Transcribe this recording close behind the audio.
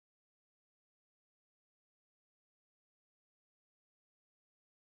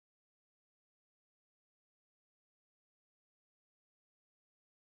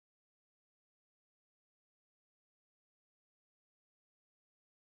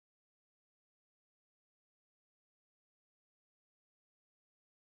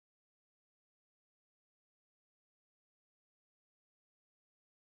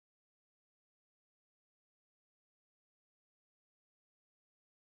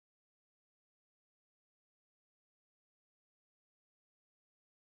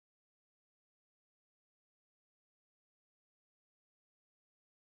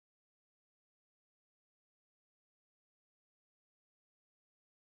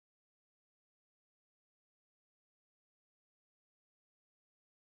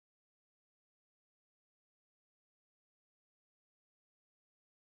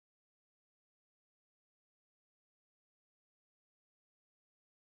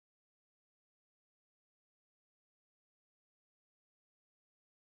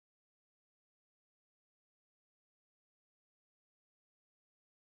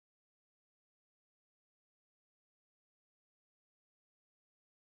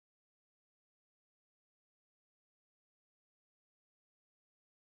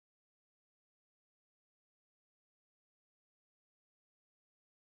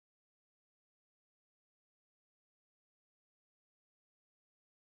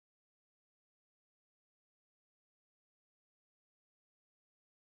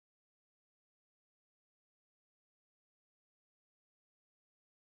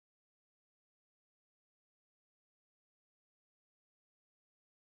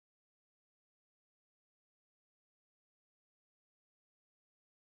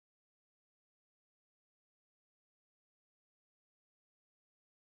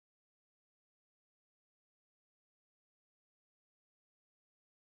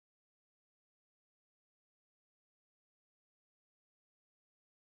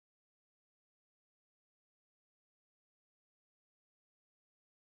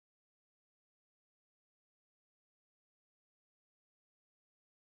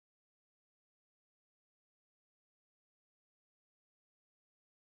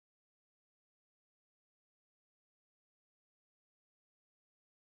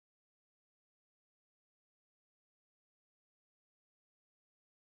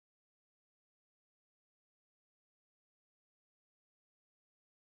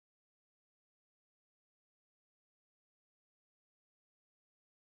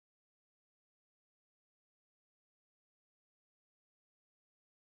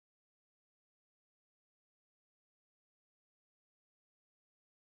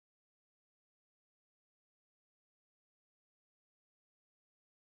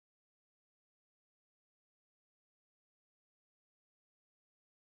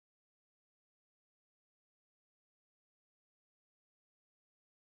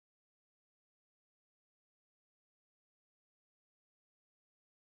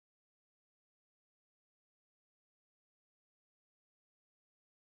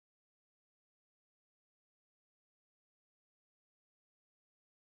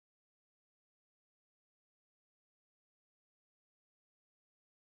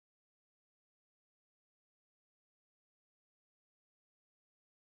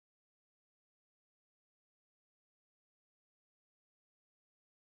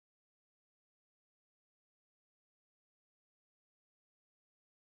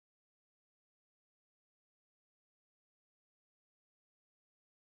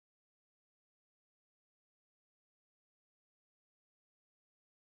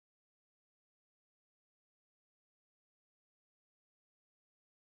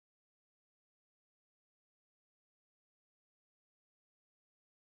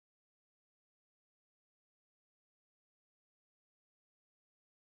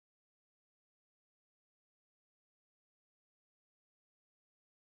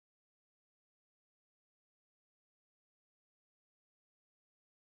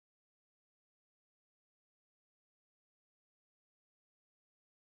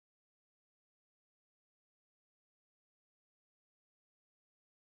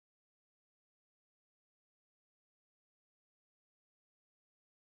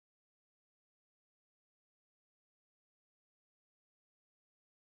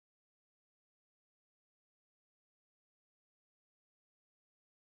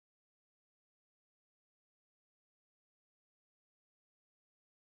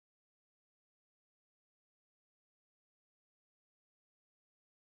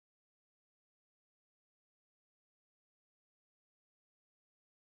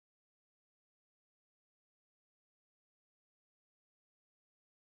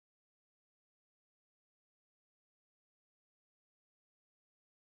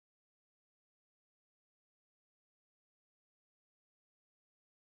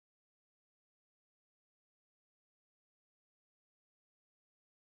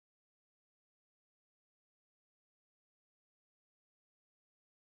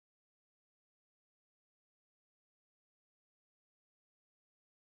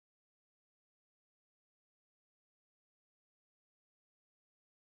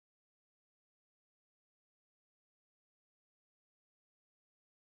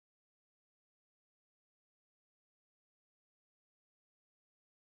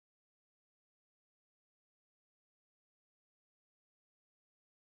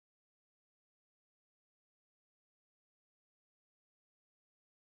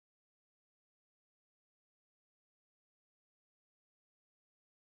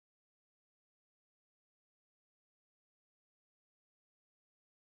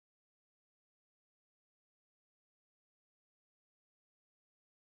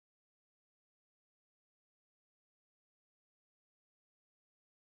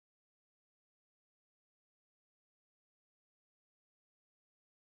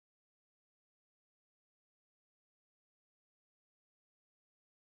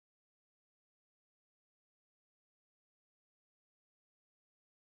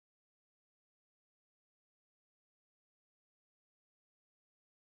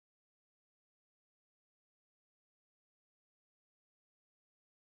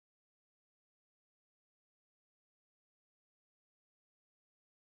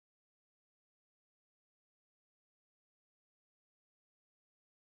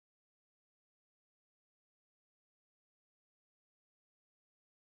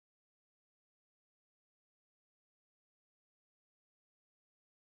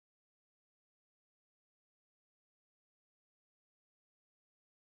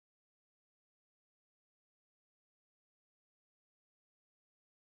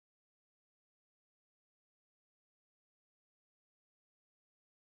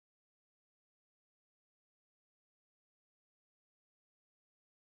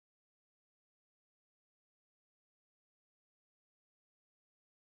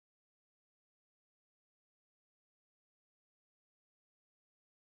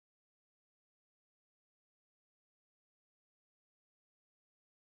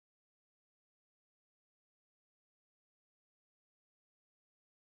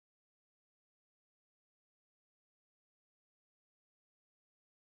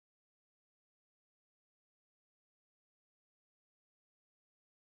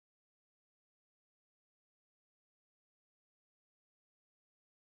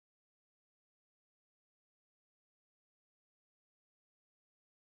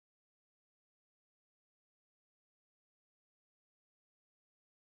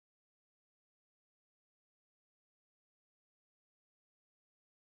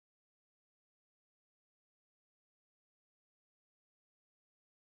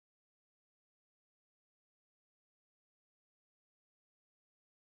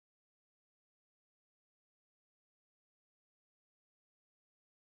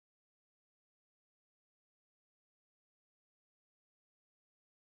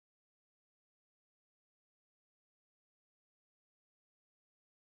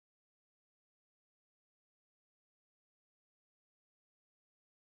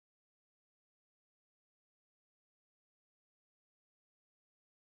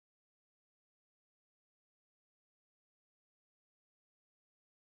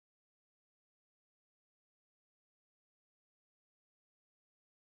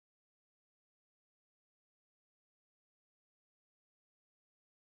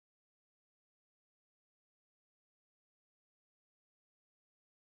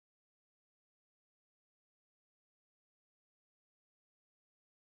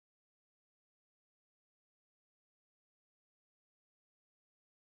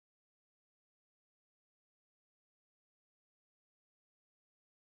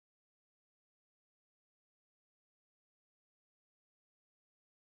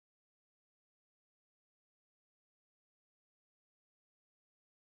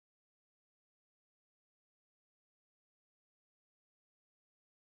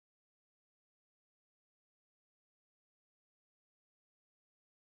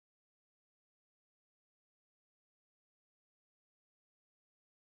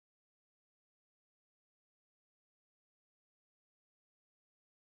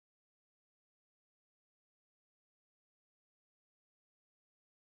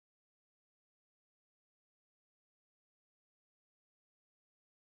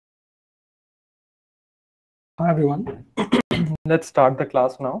Hi everyone. Let's start the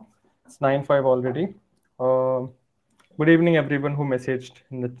class now. It's 9:05 already. Good evening everyone who messaged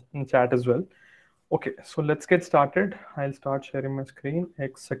in the chat as well. Okay, so let's get started. I'll start sharing my screen.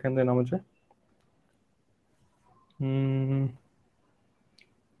 एक second देना मुझे.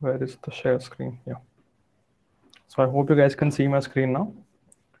 Where is the share screen? Yeah. So I hope you guys can see my screen now.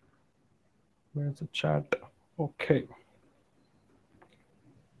 Where's the chat? Okay.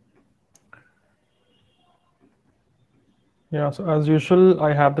 Yeah, so as usual,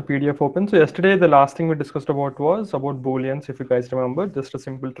 I have the PDF open. So yesterday, the last thing we discussed about was about Booleans, if you guys remember, just a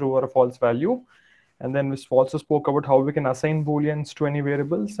simple true or a false value. And then we also spoke about how we can assign Booleans to any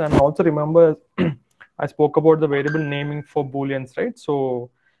variables. And also remember, I spoke about the variable naming for Booleans, right? So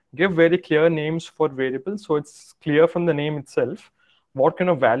give very clear names for variables. So it's clear from the name itself what kind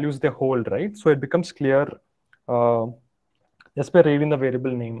of values they hold, right? So it becomes clear just by reading the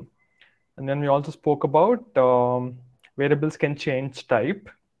variable name. And then we also spoke about variables can change type.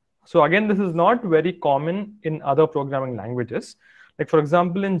 So again, this is not very common in other programming languages. Like for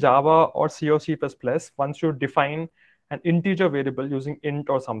example, in Java or C or C++, once you define an integer variable using int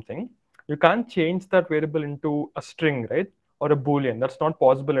or something, you can't change that variable into a string, right? Or a Boolean. That's not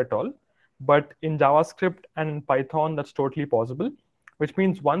possible at all. But in JavaScript and in Python, that's totally possible, which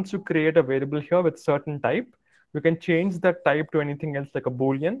means once you create a variable here with certain type, you can change that type to anything else like a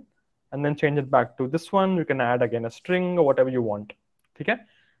Boolean, and then change it back to this one. You can add again a string or whatever you want. Okay?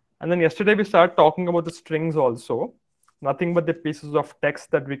 And then yesterday we started talking about the strings also, nothing but the pieces of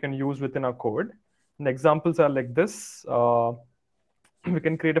text that we can use within our code. And examples are like this. We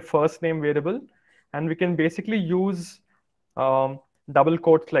can create a first name variable, and we can basically use double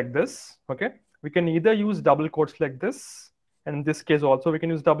quotes like this. Okay? We can either use double quotes like this, and in this case also we can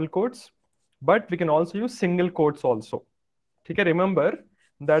use double quotes, but we can also use single quotes also. Okay? Remember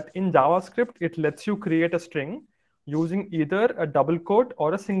that in JavaScript, it lets you create a string using either a double quote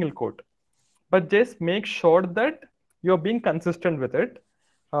or a single quote. But just make sure that you're being consistent with it.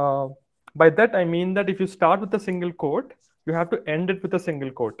 By that, I mean that if you start with a single quote, you have to end it with a single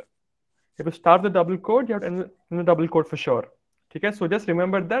quote. If you start the double quote, you have to end in the double quote for sure. Okay? So just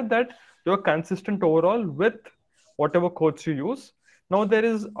remember that you're consistent overall with whatever quotes you use. Now there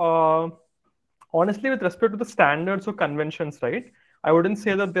is, honestly, with respect to the standards or conventions, right? I wouldn't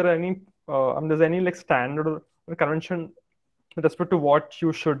say that there are any there's any like standard or convention with respect to what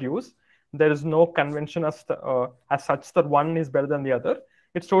you should use. There is no convention as such that one is better than the other.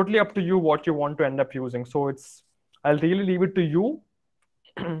 It's totally up to you what you want to end up using. So I'll really leave it to you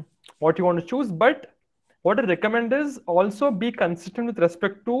what you want to choose. But what I recommend is also be consistent with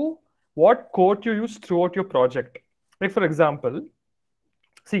respect to what code you use throughout your project. Like for example,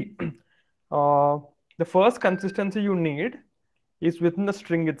 see, the first consistency you need is within the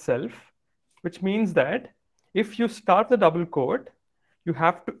string itself, which means that if you start the double quote, you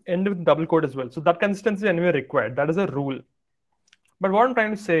have to end with double quote as well. So that consistency is anyway required. That is a rule. But what I'm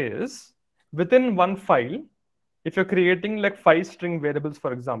trying to say is, within one file, if you're creating like 5 string variables,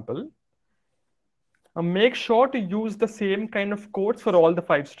 for example, make sure to use the same kind of quotes for all the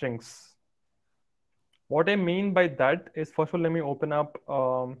 5 strings. What I mean by that is, first of all, let me open up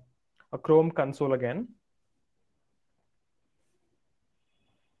a Chrome console again.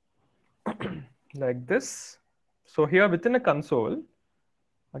 Like this. So here within a console,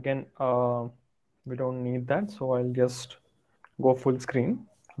 again, we don't need that. So I'll just go full screen.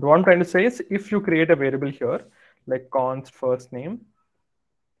 What I'm trying to say is, if you create a variable here, like const first name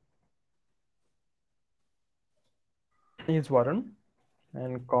is Varun,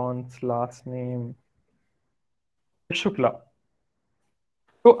 and const last name is Shukla.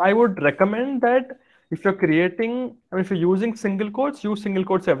 So I would recommend that if you're creating, if you're using single quotes, use single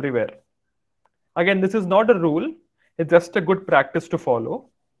quotes everywhere. Again, this is not a rule. It's just a good practice to follow.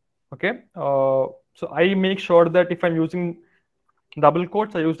 Okay. So I make sure that if I'm using double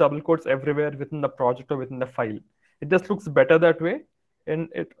quotes, I use double quotes everywhere within the project or within the file. It just looks better that way. And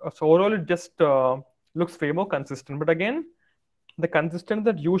so overall, it just looks way more consistent. But again, the consistency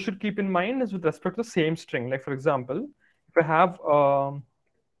that you should keep in mind is with respect to the same string. Like for example, if I have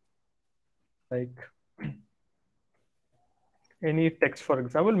like any text, for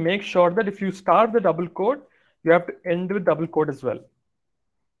example, make sure that if you start the double quote, you have to end with double quote as well.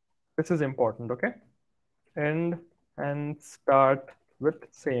 This is important, okay? End and start with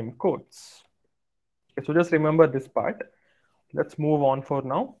same quotes. Okay, so just remember this part. Let's move on for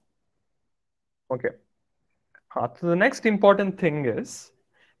now. Okay. So the next important thing is,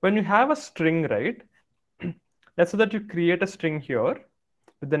 when you have a string, right? Let's say that you create a string here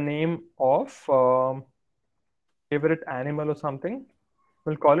with the name of favorite animal or something.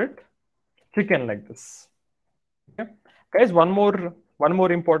 We'll call it chicken like this. Okay. Guys, one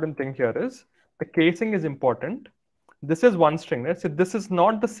more important thing here is the casing is important. This is one string, right? So this is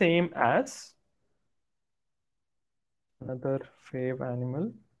not the same as another fave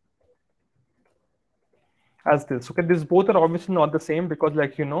animal as this. Okay, these both are obviously not the same because,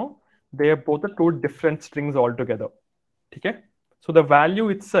 like they are both the two different strings altogether. Okay, so the value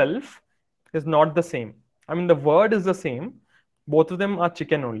itself is not the same. I mean, the word is the same. Both of them are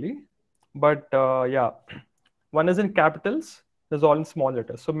chicken only, but yeah, one is in capitals. There's all in small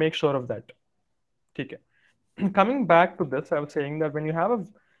letters. So make sure of that. Okay. Coming back to this, I was saying that when you have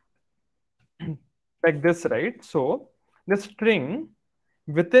a like this, right? So the string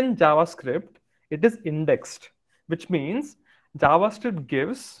within JavaScript, it is indexed, which means JavaScript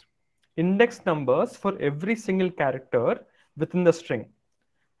gives index numbers for every single character within the string.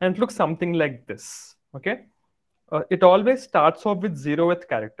 And it looks something like this. Okay. It always starts off with 0th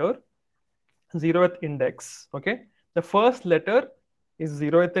character, 0th index. Okay. The first letter is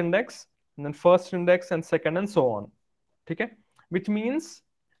 0th index, and then first index and second, and so on. Okay. Which means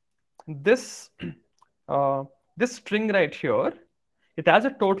this uh, this string right here, it has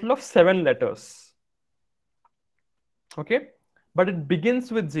a total of 7 letters. Okay, but it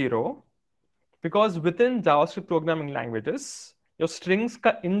begins with 0 because within JavaScript programming languages, your strings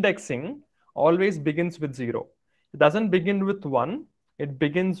indexing always begins with 0. It doesn't begin with 1, it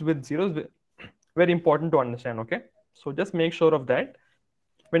begins with 0. Very important to understand. Okay, so just make sure of that.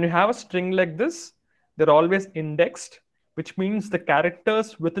 When you have a string like this, they're always indexed, which means the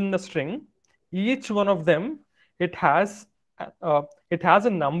characters within the string, each one of them, it has it has a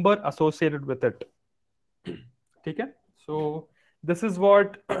number associated with it. Okay, so this is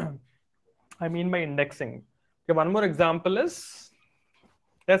what I mean by indexing. Okay, one more example is,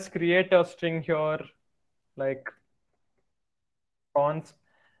 let's create a string here like const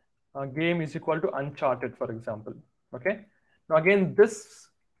game is equal to uncharted, for example. Okay, now again this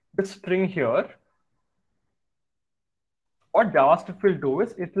string here, what JavaScript will do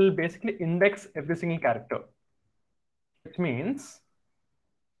is it will basically index every single character, which means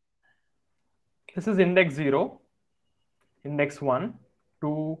this is index 0, index 1,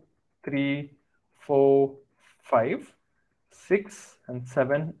 2, 3, 4, 5, 6, and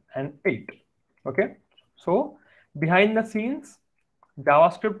 7, and 8. Okay, so behind the scenes,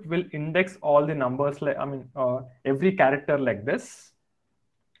 JavaScript will index all the numbers, like every character like this,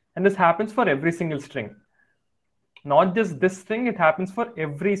 and this happens for every single string. Not just this string, it happens for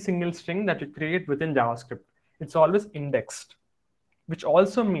every single string that you create within JavaScript. It's always indexed, which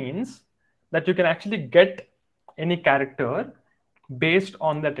also means that you can actually get any character based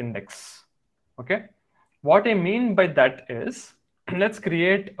on that index. Okay, what I mean by that is, let's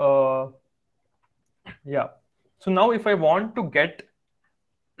create a, yeah. So now if I want to get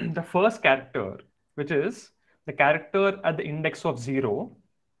the first character, which is the character at the index of 0,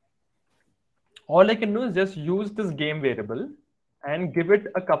 all I can do is just use this game variable and give it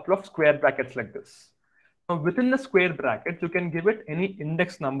a couple of square brackets like this. Now within the square bracket, you can give it any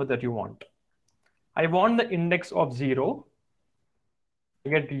index number that you want. I want the index of 0. I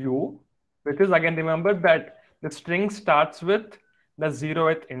get u, which is, again, remember that the string starts with the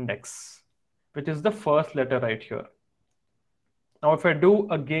 0th index, which is the first letter right here. Now if I do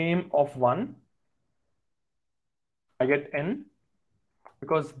a game of 1, I get n,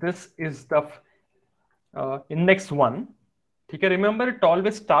 because this is the index 1. Okay, remember it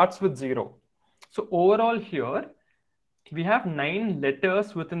always starts with 0. So overall here, we have 9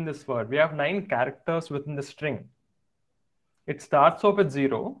 letters within this word. We have 9 characters within the string. It starts off with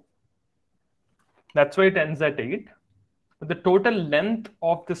 0. That's why it ends at 8. But the total length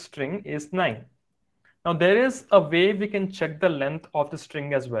of the string is 9. Now there is a way we can check the length of the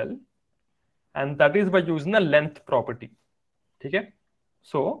string as well. And that is by using the length property. Okay?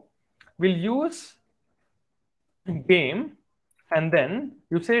 So we'll use game, and then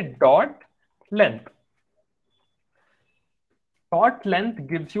you say dot length. Dot length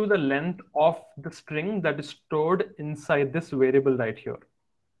gives you the length of the string that is stored inside this variable right here.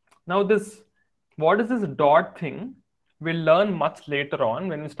 Now what is this dot thing? We'll learn much later on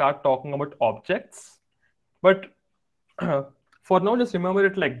when we start talking about objects. But for now, just remember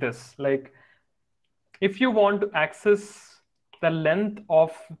it like this. Like, if you want to access the length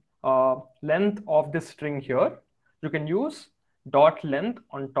of this string here, you can use dot length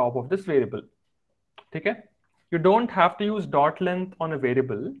on top of this variable. Okay? You don't have to use dot length on a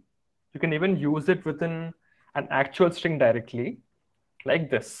variable. You can even use it within an actual string directly, like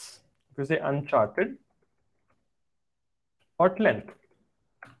this. If you say uncharted dot length,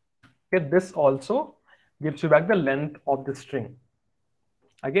 okay, this also gives you back the length of the string.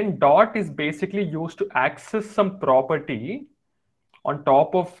 Again, dot is basically used to access some property on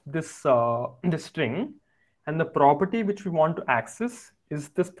top of this string, and the property which we want to access is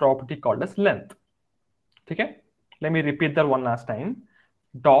this property called as length. Okay, let me repeat that one last time.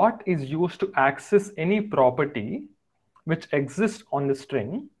 Dot is used to access any property which exists on the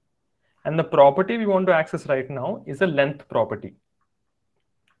string, and the property we want to access right now is a length property.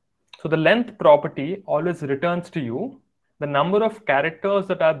 So the length property always returns to you the number of characters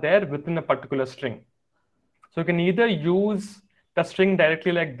that are there within a particular string. So you can either use the string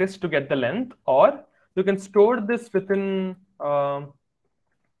directly like this to get the length, or you can store this within a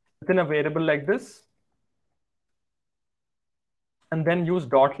variable like this, and then use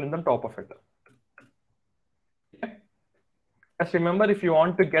dot length on top of it. Okay? Just remember, if you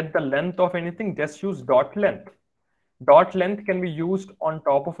want to get the length of anything, just use dot length. Dot length can be used on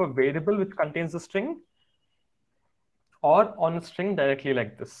top of a variable which contains the string, or on a string directly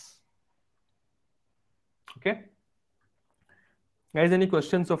like this. Okay. Guys, any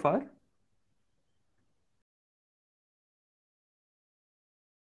questions so far?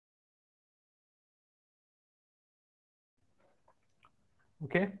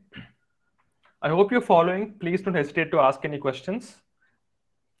 Okay. I hope you're following. Please don't hesitate to ask any questions.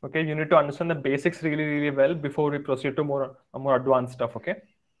 Okay, you need to understand the basics really, really well before we proceed to more advanced stuff. Okay,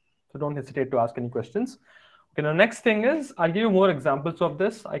 so don't hesitate to ask any questions. Okay, the next thing is I'll give you more examples of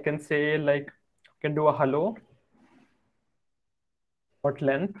this. I can say like I can do a hello. What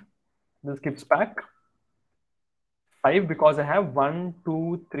length? This gives back 5 because I have 1,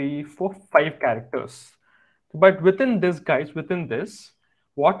 2, 3, 4, 5 characters. But within this, guys, within this,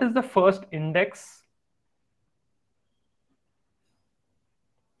 what is the first index?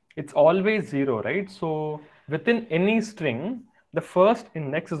 It's always 0, right? So within any string, the first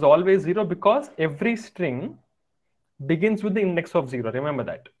index is always 0 because every string begins with the index of 0. Remember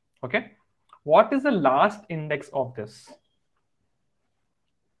that. Okay. What is the last index of this?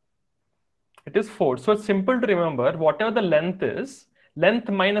 It is 4. So it's simple to remember. Whatever the length is, length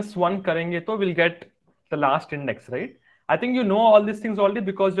minus 1 karenge to will get the last index, right? I think you know all these things already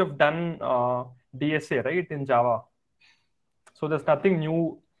because you've done DSA, right, in Java. So there's nothing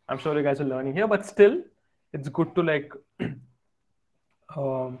new. I'm sure you guys are learning here, but still, it's good to like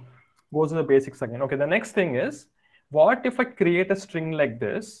go to the basics again. Okay, the next thing is, what if I create a string like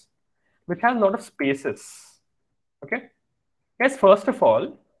this, which has a lot of spaces? Okay, guys, first of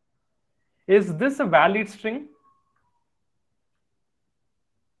all, is this a valid string?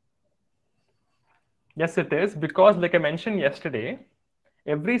 Yes, it is, because like I mentioned yesterday,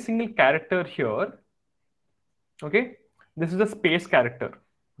 every single character here, okay, this is a space character.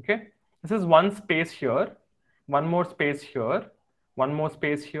 Okay, this is one space here, one more space here, one more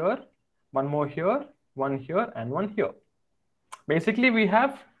space here, one more here, one here, and one here. Basically, we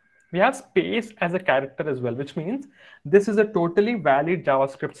have space as a character as well, which means this is a totally valid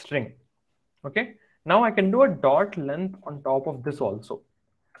JavaScript string. Okay, now I can do a dot length on top of this also,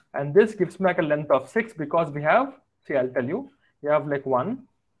 and this gives me like a length of 6 because we have, see, I'll tell you, we have like 1.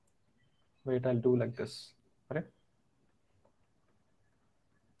 Wait, I'll do like this. Okay.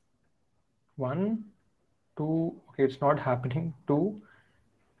 1, 2, okay, it's not happening. 2,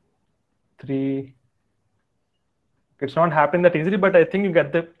 3. It's not happening that easily, but I think you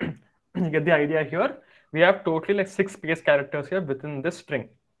get the you get the idea here. We have totally like 6 space characters here within this string.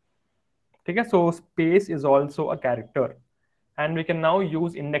 Okay, so space is also a character, and we can now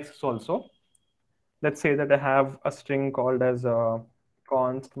use indexes also. Let's say that I have a string called as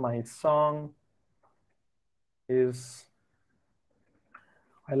const my song is,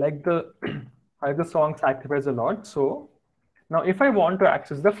 I like the song sacrifice a lot. So now if I want to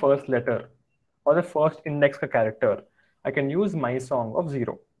access the first letter or the first index character, I can use my song of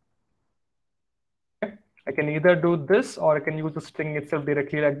 0. Okay? I can either do this or I can use the string itself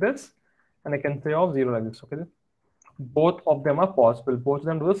directly like this, and I can say of 0 like this. Okay, both of them are possible. Both of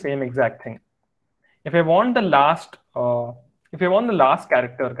them do the same exact thing. If I want the last,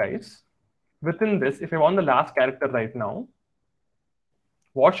 character, guys, within this, if I want the last character right now,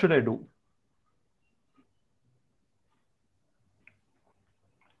 what should I do?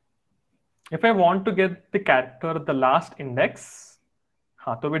 If I want to get the character, the last index,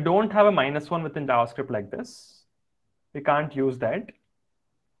 so we don't have a -1 within JavaScript like this. We can't use that.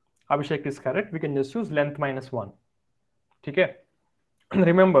 Abhishek is correct. We can just use length -1. Okay.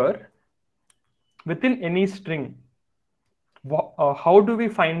 Remember, within any string, how do we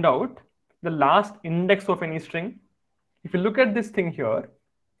find out the last index of any string? If you look at this thing here,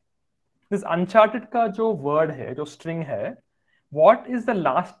 this uncharted ka jo word hai, jo string hai, what is the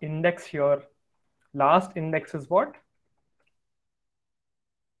last index here? Last index is what?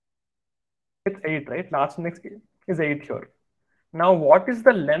 It's 8, right? Last index is 8 here. Now, what is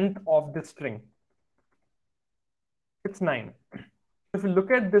the length of this string? It's 9. If you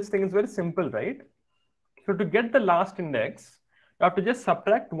look at this thing, it's very simple, right? So to get the last index, you have to just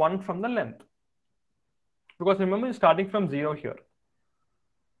subtract 1 from the length. Because remember, you're starting from 0 here.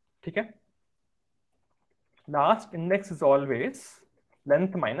 Okay? Last index is always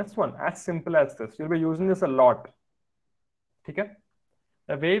length minus 1. As simple as this. You'll be using this a lot. Okay?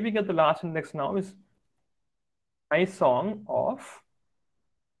 The way we get the last index now is my song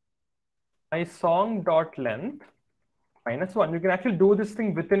dot length minus 1. You can actually do this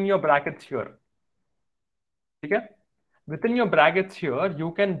thing within your brackets here. Okay? Within your brackets here,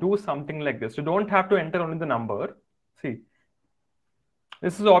 you can do something like this. You don't have to enter only the number. See,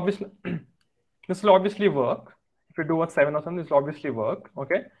 this will obviously work. If you do a 7 or something, this will obviously work.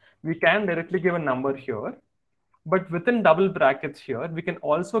 Okay, we can directly give a number here, but within double brackets here, we can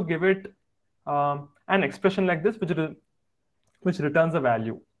also give it an expression like this, which returns a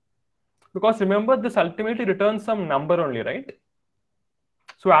value. Because remember, this ultimately returns some number only, right?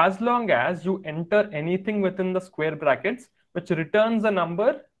 So as long as you enter anything within the square brackets, which returns a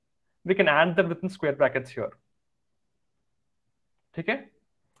number, we can add that within square brackets here. Okay.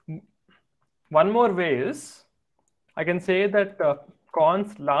 One more way is, I can say that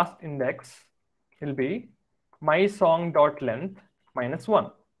const last index will be my song dot length minus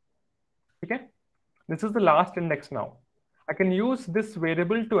 1. Okay. This is the last index now. I can use this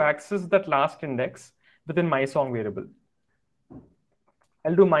variable to access that last index within my song variable.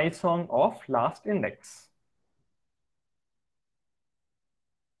 I'll do my song of last index.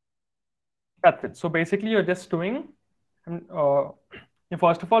 That's it. So basically, you're just doing, you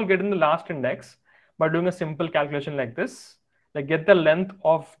first of all get in the last index by doing a simple calculation like this, like get the length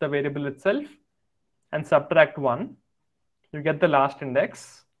of the variable itself and subtract 1. You get the last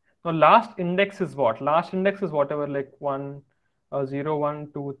index. Now, last index is what? Last index is whatever, like 0,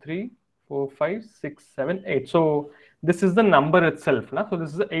 1, 2, 3, 4, 5, 6, 7, 8. So this is the number itself. So this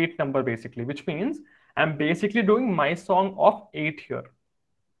is the 8 number basically, which means I'm basically doing my song of 8 here.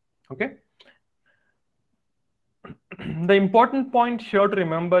 Okay. The important point here to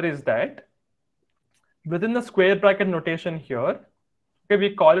remember is that within the square bracket notation here, okay,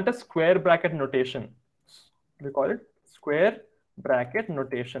 we call it a square bracket notation. We call it square bracket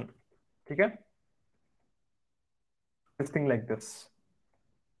notation. Okay. This thing like this.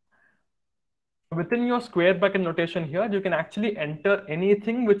 Within your square bracket notation here, you can actually enter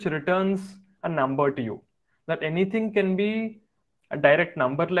anything which returns a number to you. That anything can be a direct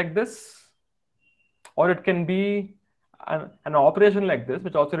number like this, or it can be an operation like this,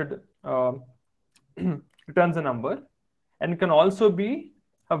 which also returns a number. And it can also be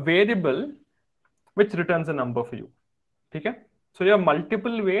a variable which returns a number for you. Okay? So you have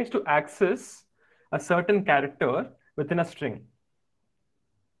multiple ways to access a certain character within a string.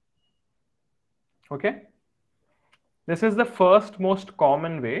 Okay? This is the first most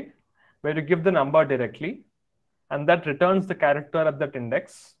common way, where you give the number directly and that returns the character at that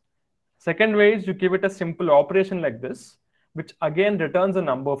index. Second way is you give it a simple operation like this, which again returns a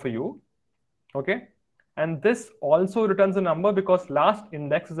number for you. Okay? And this also returns a number because last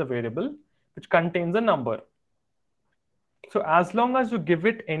index is a variable which contains a number. So as long as you give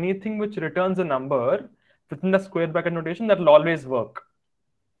it anything which returns a number within the square bracket notation, that will always work.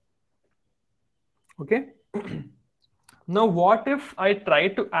 Okay. Now, what if I try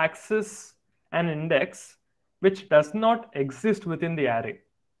to access an index which does not exist within the array?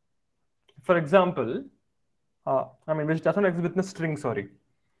 For example, which doesn't exist within a string, sorry.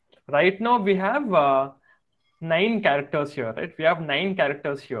 Right now, we have 9 characters here, right? We have 9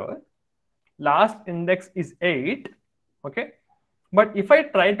 characters here. Last index is 8, okay? But if I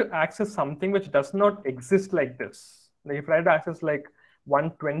try to access something which does not exist like this, like if I try to access like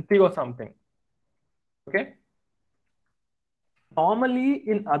 120 or something, okay? Normally,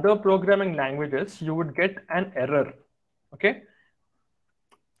 in other programming languages, you would get an error, okay?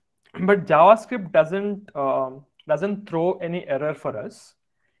 But JavaScript doesn't throw any error for us.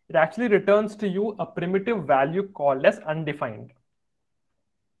 It actually returns to you a primitive value called as undefined.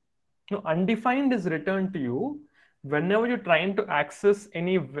 Now, undefined is returned to you whenever you're trying to access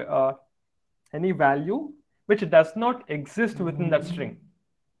any value which does not exist within that string.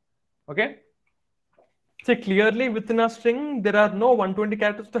 Okay? So clearly within a string, there are no 120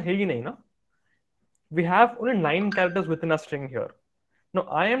 characters to hey, no? We have only 9 characters within a string here. Now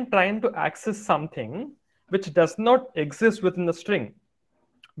I am trying to access something which does not exist within the string.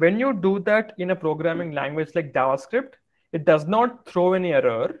 When you do that in a programming language like JavaScript, it does not throw any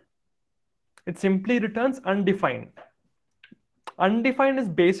error. It simply returns undefined. Undefined is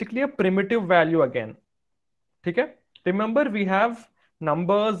basically a primitive value again. Okay? Remember, we have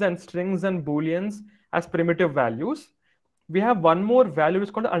numbers and strings and booleans as primitive values. We have one more value which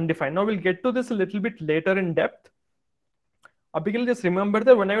is called undefined. Now we'll get to this a little bit later in depth. Abigail, just remember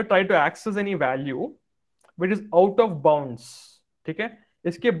that whenever you try to access any value which is out of bounds, ठीक है,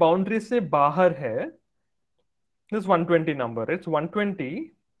 इसके boundary से बाहर है, this 120 number, it's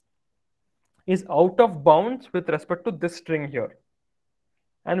 120 is out of bounds with respect to this string here.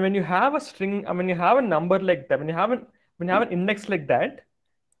 And when you have a string, when you have a number like that, when you have an index like that,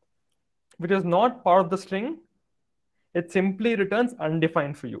 which is not part of the string, it simply returns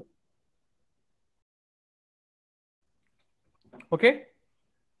undefined for you. Okay?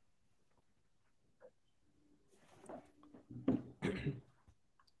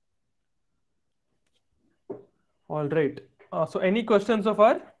 All right. So any questions so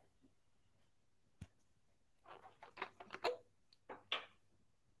far?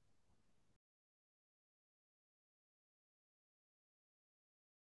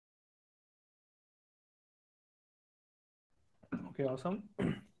 Okay, awesome.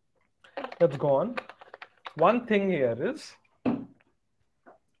 Let's go on. One thing here is,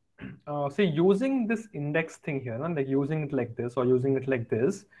 see, using this index thing here, like using it like this or using it like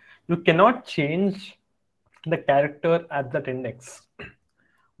this, you cannot change the character at that index.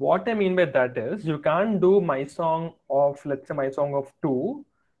 What I mean by that is, you can't do my song of, let's say, my song of 2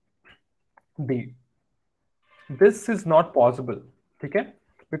 B. This is not possible, okay?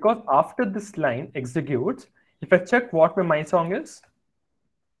 Because after this line executes, if I check what my song is,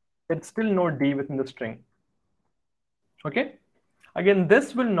 it's still no D within the string. Okay? Again,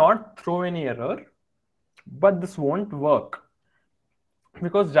 this will not throw any error, but this won't work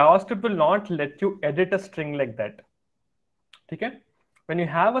because JavaScript will not let you edit a string like that. Okay? When you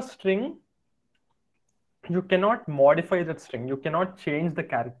have a string, you cannot modify that string. You cannot change the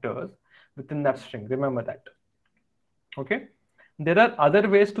characters within that string. Remember that. Okay? There are other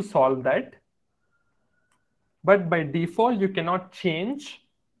ways to solve that, but by default, you cannot change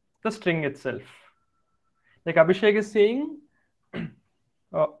the string itself. Like Abhishek is saying,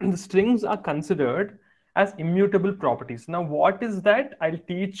 the strings are considered as immutable properties. Now, what is that? I'll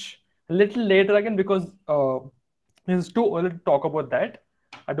teach a little later again because this is too early to talk about that.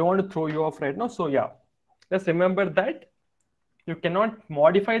 I don't want to throw you off right now. So yeah, just remember that you cannot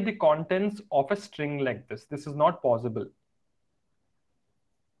modify the contents of a string like this. This is not possible.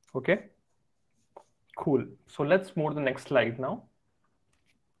 Okay, cool. So let's move to the next slide now.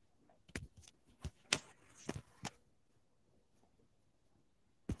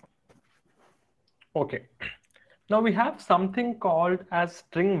 Okay, now we have something called as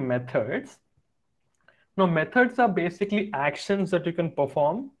string methods. Now methods are basically actions that you can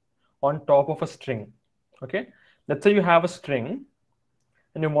perform on top of a string. Okay, let's say you have a string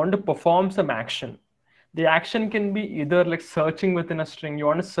and you want to perform some action. The action can be either like searching within a string. You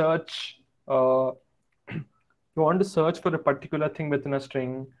want to search, for a particular thing within a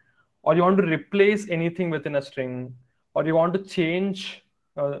string, or you want to replace anything within a string, or you want to change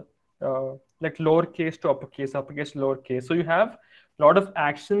like lowercase to uppercase, uppercase to lowercase. So you have a lot of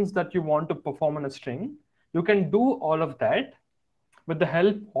actions that you want to perform on a string. You can do all of that with the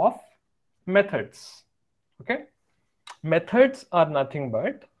help of methods. Okay, methods are nothing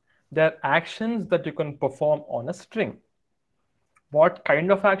but they're actions that you can perform on a string. What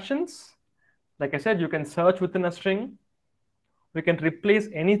kind of actions? Like I said, you can search within a string, we can replace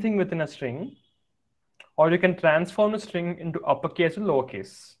anything within a string, or you can transform a string into uppercase or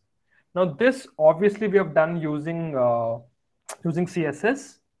lowercase. Now this obviously we have done using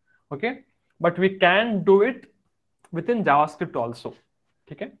CSS, okay? But we can do it within JavaScript also,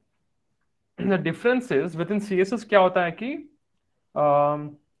 okay? The difference is within CSS क्या होता है कि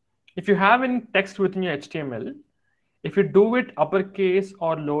if you have any text within your HTML, if you do it uppercase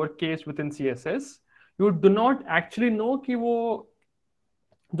or lowercase within CSS, you do not actually know कि वो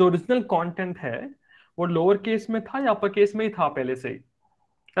जो original content है वो lowercase में था या uppercase में ही था पहले से ही.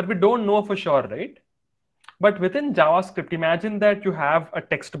 That we don't know for sure, right? But within JavaScript, imagine that you have a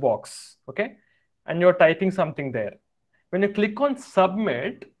text box, okay? And you're typing something there. When you click on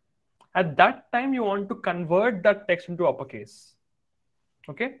submit, at that time you want to convert that text into uppercase,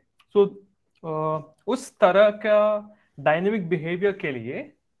 okay? So उस तरह का dynamic behavior के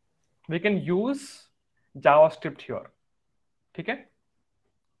लिए we can use JavaScript here, ठीक है?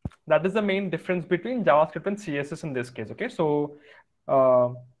 That is the main difference between JavaScript and CSS in this case, okay? So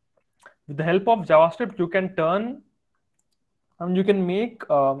with the help of JavaScript, you can turn, you can make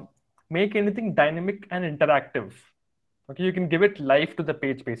anything dynamic and interactive. Okay, you can give it life to the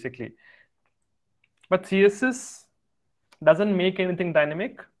page basically. But CSS doesn't make anything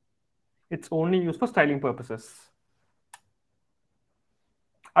dynamic. It's only used for styling purposes.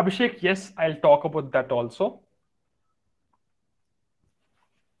 Abhishek, yes, I'll talk about that also.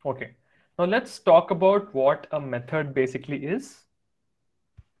 Okay, now let's talk about what a method basically is.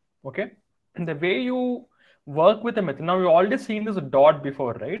 Okay, and the way you work with a method, now we've already seen this dot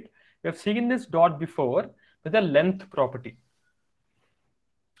before, right? We have seen this dot before with a length property,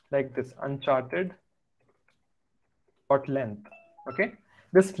 like this uncharted dot length. Okay,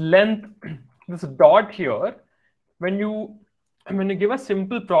 this length, this dot here, when you give a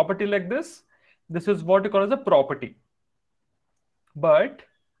simple property like this is what you call as a property. But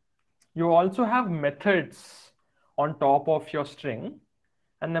you also have methods on top of your string,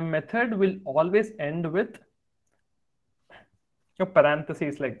 and the method will always end with your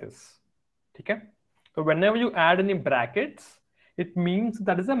parentheses like this. Okay, so whenever you add any brackets, it means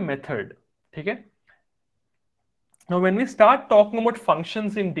that is a method. Okay, now when we start talking about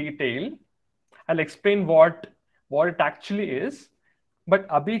functions in detail, I'll explain what it actually is. But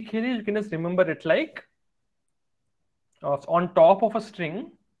abhi ke liye, you can just remember it like on top of a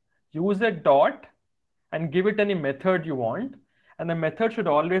string, use a dot and give it any method you want, and the method should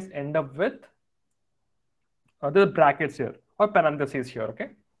always end up with the brackets here or parentheses here.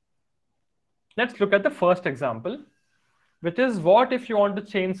 Okay, let's look at the first example, which is what if you want to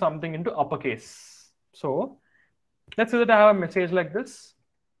change something into uppercase. So let's say that I have a message like this: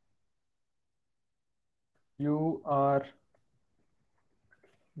 you are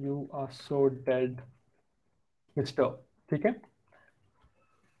so dead, Mr. Okay,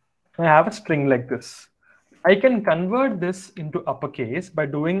 I have a string like this. I can convert this into uppercase by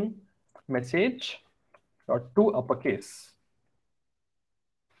doing message to uppercase.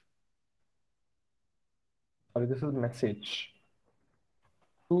 Sorry, this is message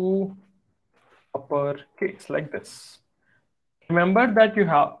to uppercase like this. Remember that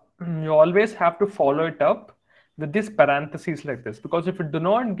you always have to follow it up with these parentheses like this, because if you do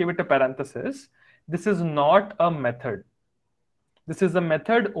not give it a parenthesis, this is not a method. This is a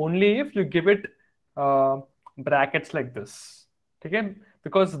method only if you give it brackets like this. Okay,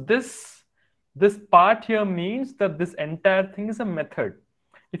 because this part here means that this entire thing is a method.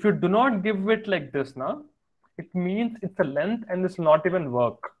 If you do not give it like this now, it means it's a length and this will not even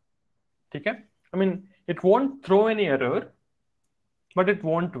work. Okay, I mean, it won't throw any error, but it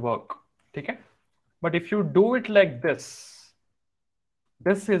won't work. Okay, but if you do it like this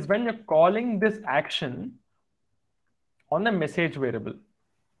is when you're calling this action on the message variable.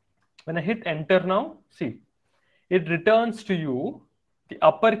 When I hit enter now, see, it returns to you the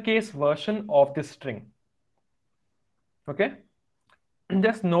uppercase version of this string. Okay, and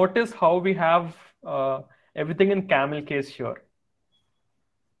just notice how we have everything in camel case here.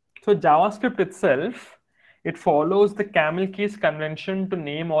 So JavaScript itself, it follows the camel case convention to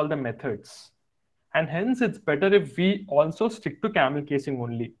name all the methods, and hence it's better if we also stick to camel casing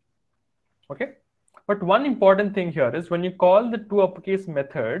only. Okay, but one important thing here is when you call the toUppercase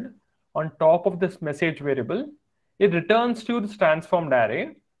method on top of this message variable, it returns to this transformed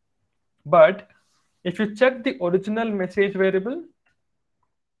array. But if you check the original message variable,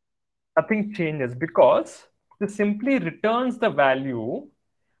 nothing changes, because this simply returns the value,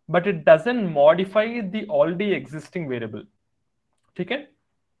 but it doesn't modify the already existing variable. Okay,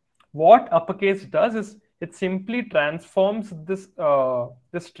 what uppercase does is it simply transforms this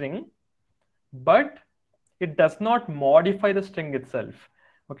this string, but it does not modify the string itself.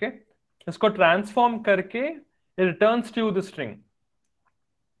 Okay, isko transform karke it returns to the string,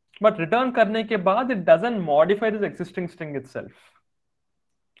 but return karne ke baad it doesn't modify this existing string itself.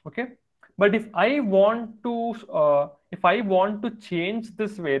 Okay, but if I want to change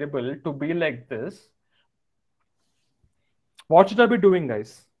this variable to be like this, what should I be doing,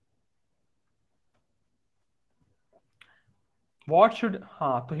 guys? What should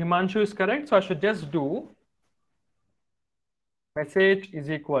so Himanshu is correct, so I should just do message is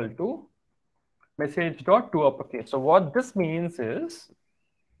equal to message dot toUppercase. So what this means is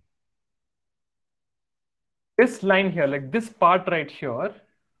this line here, like this part right here,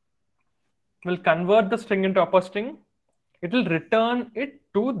 will convert the string into upper string. It will return it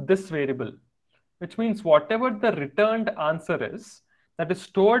to this variable, which means whatever the returned answer is, that is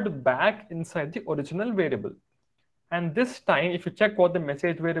stored back inside the original variable. And this time, if you check what the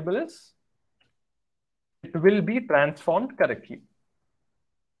message variable is, it will be transformed correctly.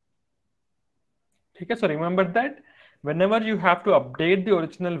 Okay, so remember that whenever you have to update the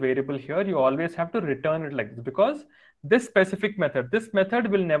original variable here, you always have to return it like this, because this specific method,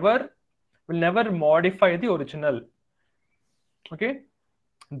 will never modify the original. Okay,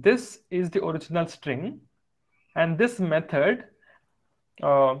 this is the original string, and this method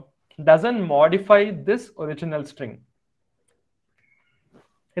doesn't modify this original string.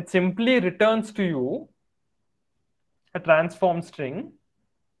 It simply returns to you a transform string,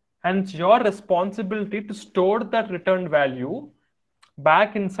 and it's your responsibility to store that returned value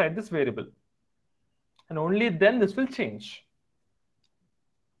back inside this variable, and only then this will change.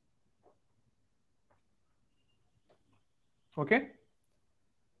 Okay,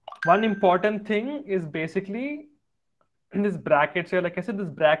 one important thing is basically in this brackets here, like I said, these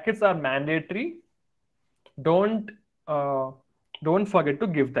brackets are mandatory. Don't uh, don't forget to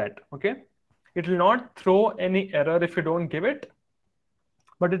give that. Okay, it will not throw any error if you don't give it,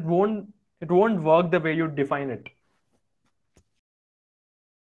 but it won't work the way you define it.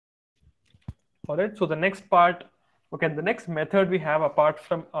 All right, so the next part, okay, the next method we have apart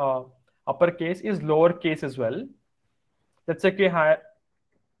from uppercase is lowercase as well. Let's say I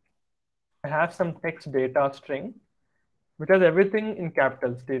have some text data string which has everything in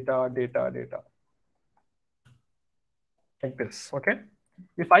capitals, data, data, data, like this. Okay,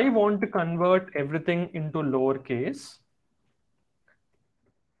 if I want to convert everything into lowercase,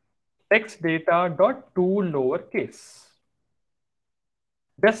 text data dot to lowercase.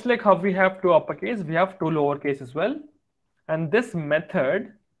 Just like how we have two uppercase, we have two lowercase as well. And this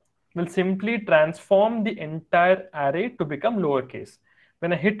method will simply transform the entire array to become lowercase.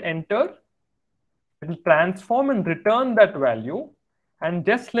 When I hit enter, it will transform and return that value. And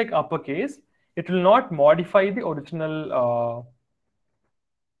just like uppercase, it will not modify the original,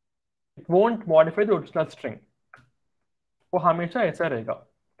 it won't modify the original string. वो हमेशा ऐसा रहेगा.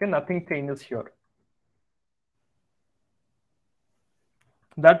 Okay, nothing changes here.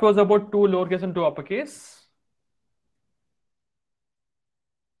 That was about two lowercase and two uppercase.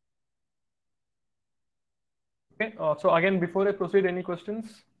 Okay, so again, before I proceed, any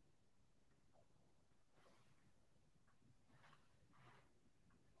questions?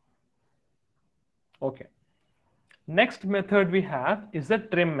 Okay. Next method we have is the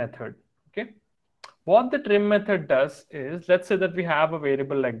trim method. Okay. What the trim method does is, let's say that we have a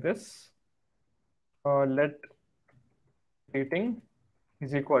variable like this. Let rating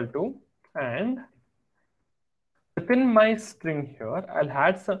is equal to, and within my string here,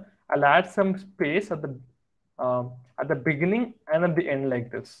 I'll add some space at the beginning and at the end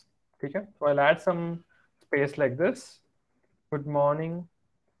like this. Okay. So I'll add some space like this. Good morning,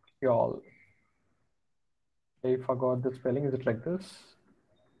 y'all. I forgot the spelling. Is it like this?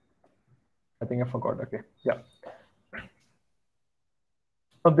 I think I forgot. Okay. Yeah.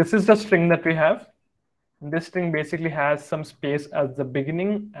 So this is the string that we have. This string basically has some space at the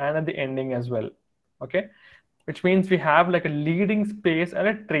beginning and at the ending as well. Okay. Which means we have like a leading space and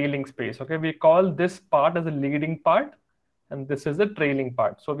a trailing space. Okay. We call this part as a leading part, and this is the trailing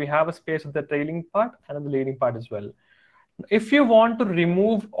part. So we have a space at the trailing part and at the leading part as well. If you want to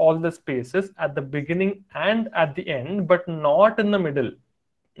remove all the spaces at the beginning and at the end, but not in the middle,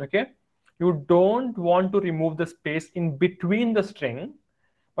 okay, you don't want to remove the space in between the string,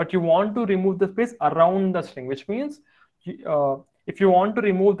 but you want to remove the space around the string, which means if you want to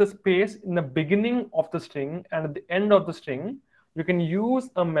remove the space in the beginning of the string and at the end of the string, you can use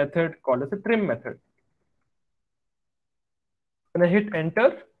a method called as a trim method. When I hit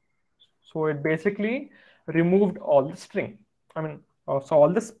enter, so it basically removed all the string. I mean, so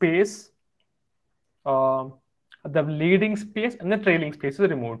all the space, the leading space and the trailing space is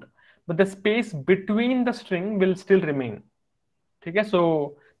removed, but the space between the string will still remain. Okay,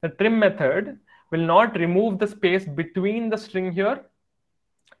 so the trim method will not remove the space between the string here.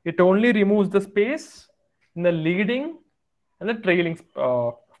 It only removes the space in the leading and the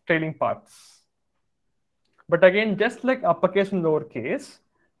trailing parts. But again, just like uppercase and lowercase,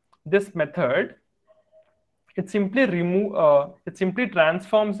 this method, it simply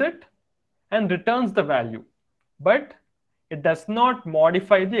transforms it and returns the value, but it does not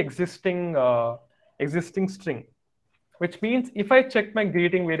modify the existing string. Which means if I check my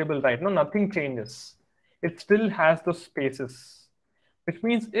greeting variable right now, nothing changes. It still has those spaces. Which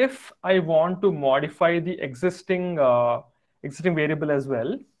means if I want to modify the existing variable as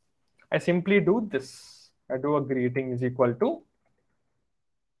well, I simply do this. I do a greeting is equal to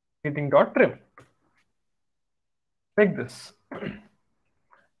greeting.trim. Like this.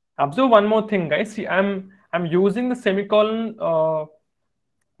 Observe one more thing, guys. See, I'm using the semicolon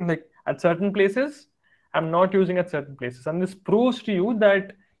like at certain places. I'm not using at certain places, and this proves to you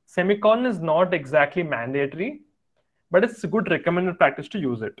that semicolon is not exactly mandatory, but it's a good recommended practice to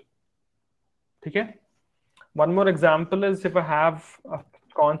use it. Okay. One more example is if I have a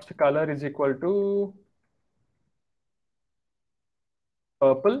const color is equal to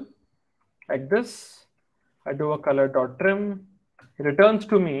purple, like this. I do a color dot trim. It returns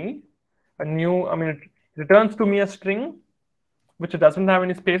to me a new, it returns to me a string which doesn't have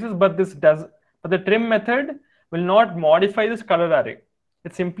any spaces, but the trim method will not modify this color array.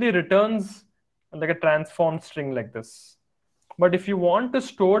 It simply returns like a transformed string like this. But if you want to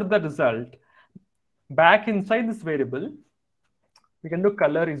store the result back inside this variable, we can do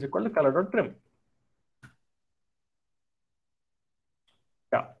color is equal to color.trim.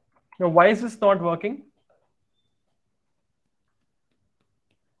 Yeah. Now, why is this not working?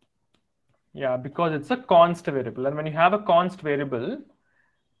 Yeah, because it's a const variable. And when you have a const variable,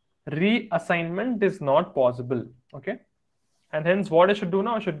 reassignment is not possible. Okay. And hence what I should do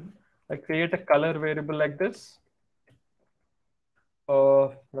now, I should create a color variable like this.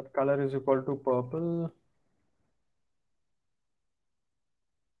 That color is equal to purple.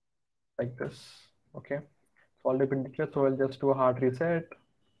 Like this. Okay. It's already been declared, so I'll just do a hard reset.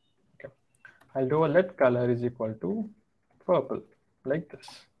 Okay. I'll do a let color is equal to purple like this.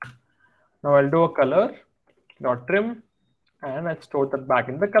 Now I'll do a color dot trim and I store that back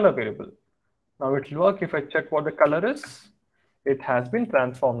in the color variable. Now it will work. If I check what the color is, it has been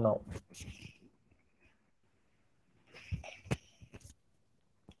transformed now.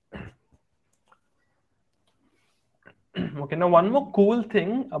 Okay, now one more cool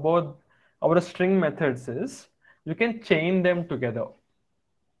thing about our string methods is you can chain them together.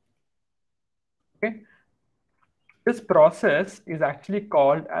 Okay, this process is actually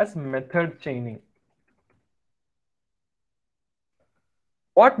called as method chaining.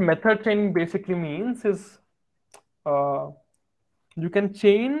 What method chaining basically means is you can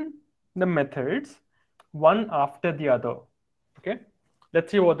chain the methods one after the other. Okay,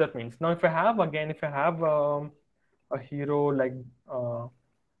 let's see what that means. Now, if I have a hero like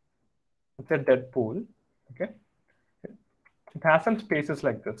it's a Deadpool, okay, it has some spaces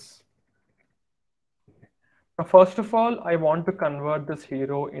like this. Now, first of all, I want to convert this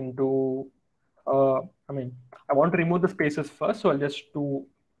hero into, I want to remove the spaces first, so I'll just do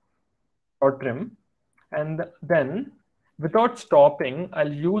dot trim, and then without stopping,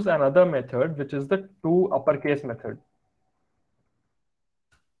 I'll use another method, which is the toUpperCase method.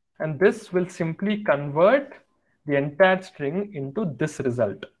 And this will simply convert the entire string into this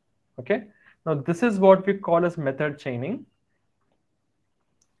result. Okay. Now this is what we call as method chaining.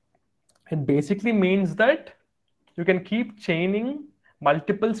 It basically means that you can keep chaining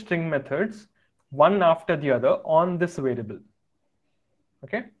multiple string methods one after the other on this variable.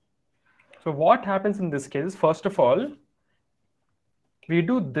 Okay. So what happens in this case, first of all, we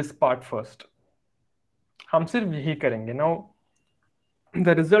do this part first. हम सिर्फ यही करेंगे. Now,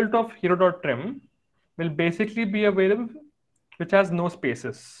 the result of hero.trim will basically be a variable which has no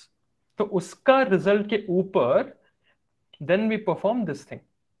spaces. So uska result ke upar, then we perform this thing.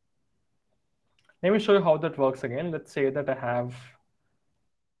 Let me show you how that works again. Let's say that I have,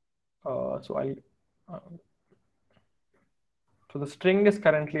 so the string is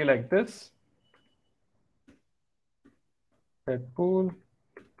currently like this. Deadpool,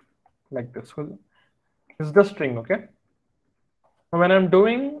 like this. So this is the string, okay? Now when I'm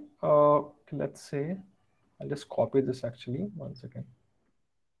doing, let's say, I'll just copy this actually, 1 second.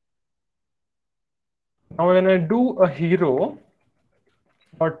 Now when I do a hero,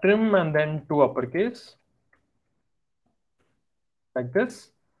 or trim and then toUpperCase, like this.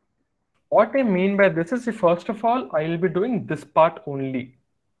 What I mean by this is, first of all, I will be doing this part only.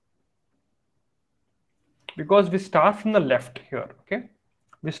 Because we start from the left here, okay?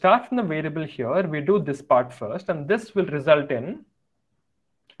 We start from the variable here, we do this part first, and this will result in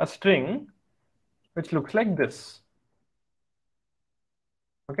a string which looks like this.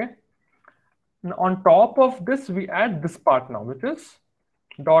 Okay? And on top of this, we add this part now, which is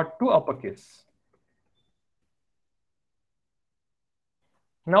dot toUpperCase.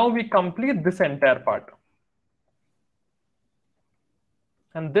 Now we complete this entire part.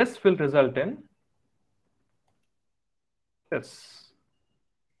 And this will result in this.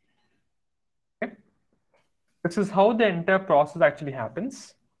 Okay? This is how the entire process actually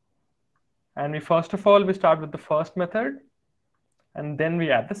happens. And we first of all, we start with the first method, and then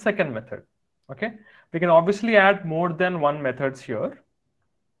we add the second method. Okay? We can obviously add more than one methods here.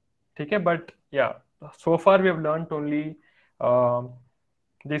 Okay? But yeah, so far we have learned only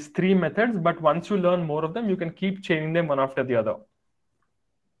these 3 methods, but once you learn more of them, you can keep chaining them one after the other.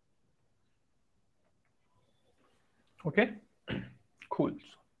 Okay, cool.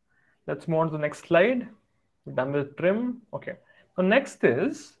 Let's move on to the next slide. We're done with trim. Okay, so next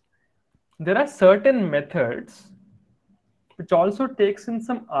is, there are certain methods which also takes in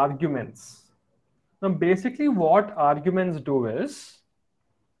some arguments. Now basically what arguments do is,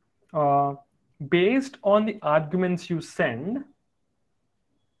 based on the arguments you send,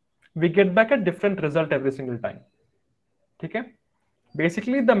 we get back a different result every single time. Okay?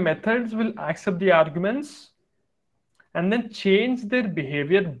 Basically, the methods will accept the arguments and then change their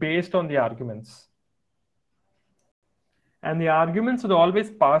behavior based on the arguments. And the arguments are always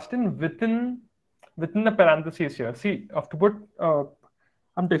passed in within the parentheses here. See, I have to put,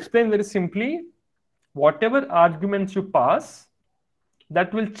 I'm to explain very simply, whatever arguments you pass,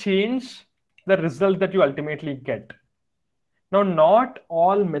 that will change the result that you ultimately get. Now, not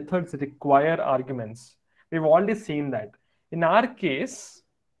all methods require arguments. We've already seen that. In our case,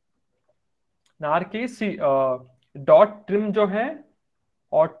 see, dot trim जो है,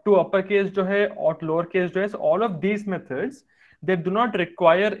 or to uppercase जो है, or to lowercase जो है, so all of these methods, they do not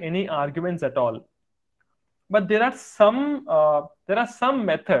require any arguments at all. But there are some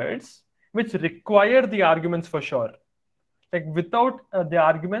methods which require the arguments for sure. Like without the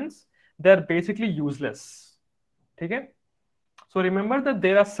arguments, they're basically useless. Okay? So remember that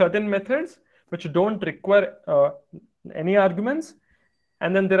there are certain methods which don't require any arguments,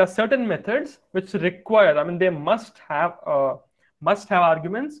 and then there are certain methods which require, I mean, they must have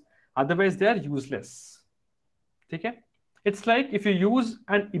arguments, otherwise they are useless. Okay? It's like if you use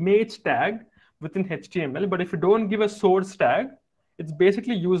an image tag within HTML, but if you don't give a source tag, it's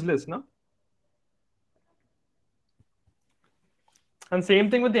basically useless, no? And same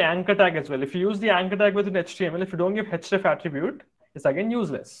thing with the anchor tag as well. If you use the anchor tag within HTML, if you don't give href attribute, it's again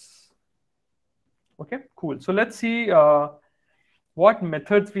useless. Okay, cool. So let's see what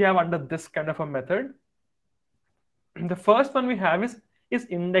methods we have under this kind of a method. The first one we have is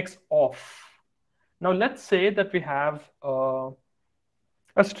index of. Now let's say that we have a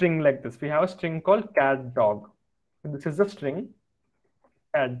string like this. We have a string called cat dog. This is the string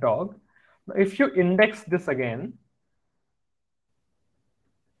cat dog. Now, if you index this again,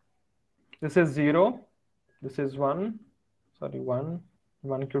 this is 0, this is 1, sorry, 1,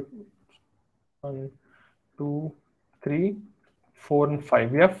 2, 3, 4, and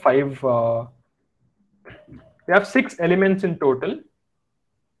 5. We have 6 elements in total.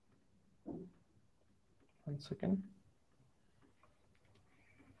 1 second.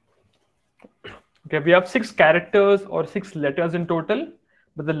 Okay, we have 6 characters or 6 letters in total,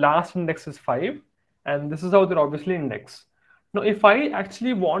 but the last index is 5, and this is how they're obviously indexed. Now, if I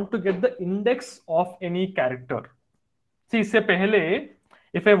actually want to get the index of any character, see, isse pehle,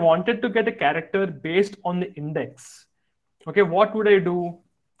 if I wanted to get a character based on the index, okay, what would I do?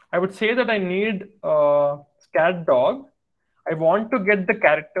 I would say that I need cat dog. I want to get the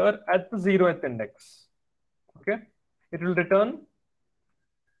character at the 0th index. Okay, it will return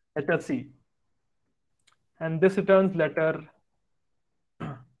letter C, and this returns letter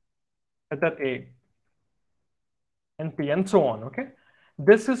A. And P, and so on. Okay,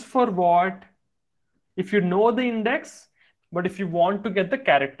 this is for what? If you know the index, but if you want to get the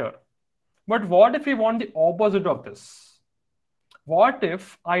character. But what if you want the opposite of this? What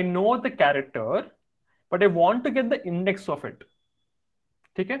if I know the character, but I want to get the index of it?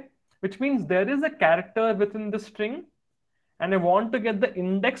 Okay, which means there is a character within the string, and I want to get the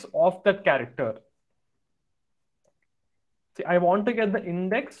index of that character. See, I want to get the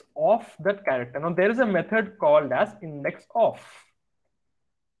index of that character. Now, there is a method called as index of.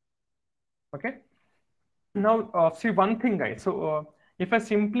 Okay. Now, see one thing, guys. So, if I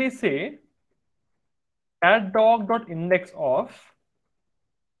simply say cat dog.index of,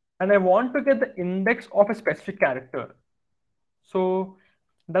 and I want to get the index of a specific character. So,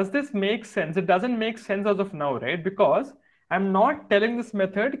 does this make sense? It doesn't make sense as of now, right? Because I'm not telling this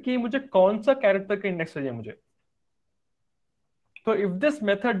method कि मुझे कौन सा character का index चाहिए मुझे. So if this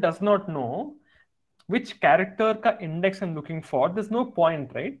method does not know which character ka index I'm looking for, there's no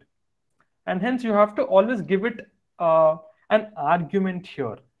point, right? And hence you have to always give it an argument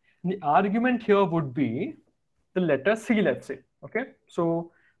here. And the argument here would be the letter C, let's say. Okay,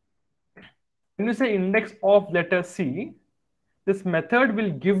 so when you say index of letter C, this method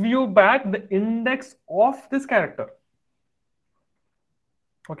will give you back the index of this character.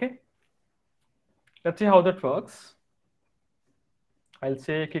 Okay, let's see how that works. I'll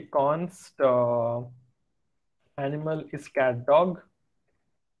say कि const animal is cat dog.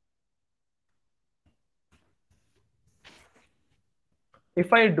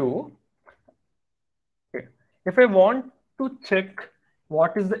 If I do, okay, if I want to check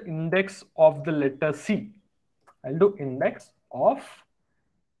what is the index of the letter C, I'll do index of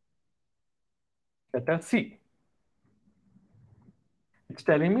letter C. It's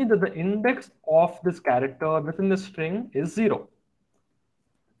telling me that the index of this character within the string is 0.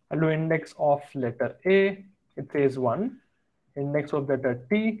 I'll do index of letter A, it says 1. Index of letter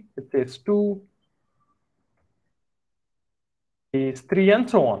T, it says 2. is 3, and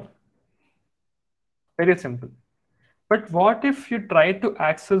so on. Very simple. But what if you try to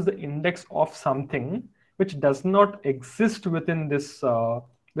access the index of something which does not exist within this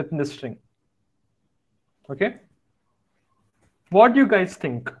string? Okay. What do you guys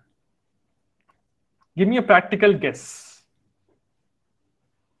think? Give me a practical guess.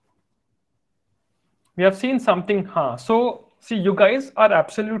 We have seen something. So see, you guys are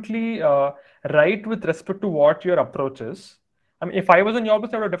absolutely right with respect to what your approach is. I mean, if I was in your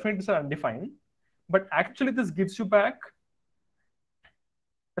place, I would have definitely said undefined. But actually, this gives you back.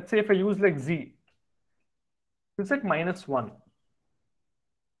 Let's say if I use like z, it's like -1.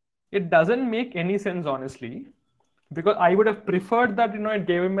 It doesn't make any sense, honestly, because I would have preferred that it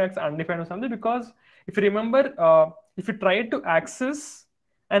gave him as undefined or something. Because if you remember, if you try to access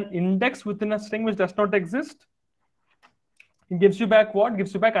an index within a string which does not exist, it gives you back what?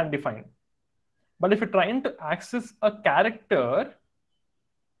 Gives you back undefined. But if you're trying to access a character,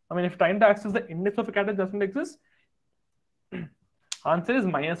 I mean, if you're trying to access the index of a character that doesn't exist, answer is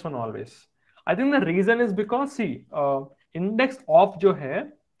 -1 always. I think the reason is because, see, index of jo hai,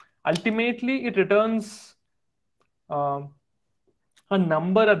 ultimately it returns a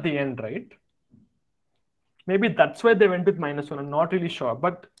number at the end, right? Maybe that's why they went with -1. I'm not really sure,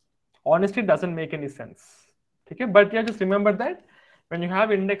 but honestly, it doesn't make any sense. Okay, but yeah, just remember that when you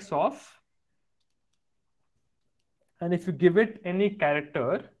have index of, and if you give it any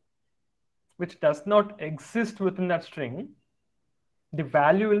character which does not exist within that string, the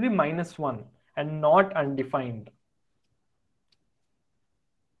value will be -1 and not undefined.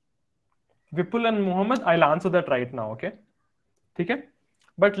 Vipul and Muhammad, I'll answer that right now, okay? Okay?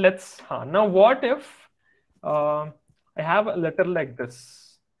 But let's, now what if I have a letter like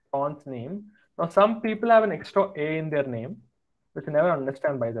this, font's name. Now some people have an extra A in their name, which I never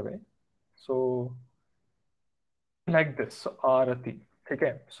understand, by the way. So like this, so Arati.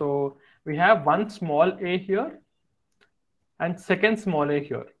 Okay, so we have one small a here and second small a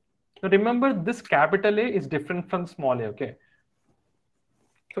here. Now remember, this capital A is different from small a, okay?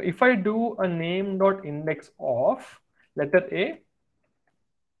 So if I do a name dot index of letter A,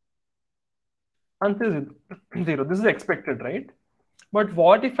 answer is 0. This is expected, right? But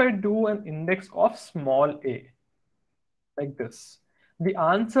what if I do an index of small a, like this? The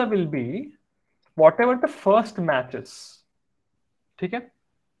answer will be whatever the first matches. Okay?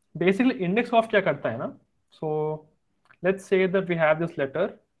 Basically, index of क्या करता है ना? So let's say that we have this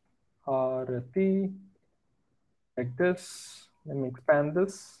letter Arati, like this. Let me expand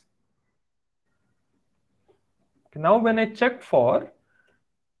this. Okay, now when I check for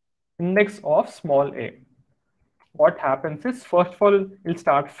index of small a, what happens is, first of all, it'll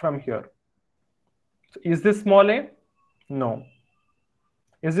start from here. So is this small a? No.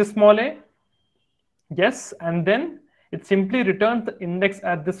 Is this small a? Yes. And then it simply returns the index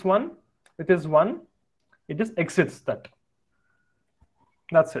at this one, which is 1. It just exits that.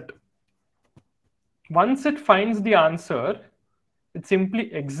 That's it. Once it finds the answer, it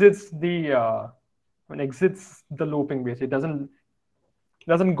simply exits the looping base. It doesn't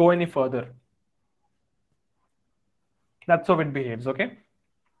go any further. That's how it behaves, okay?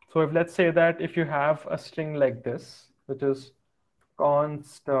 So if, let's say that if you have a string like this, which is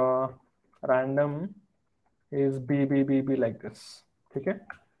const random is b like this, okay?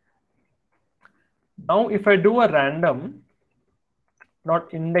 Now if I do a random,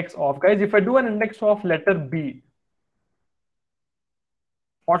 not index of, guys, if I do an index of letter B,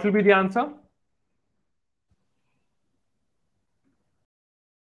 what will be the answer?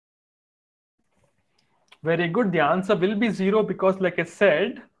 Very good. The answer will be 0 because, like I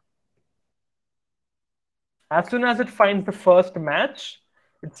said, as soon as it finds the first match,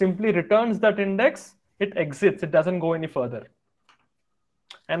 it simply returns that index, it exits, it doesn't go any further.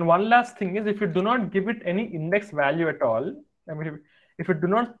 And one last thing is, if you do not give it any index value at all, I mean, if you do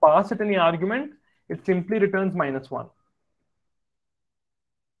not pass it any argument, it simply returns -1.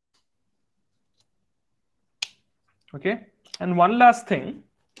 Okay. And one last thing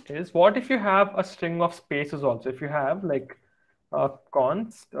is, what if you have a string of spaces also? If you have like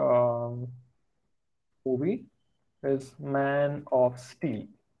const movie is Man of Steel.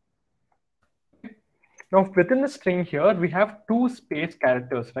 Now within the string here, we have 2 space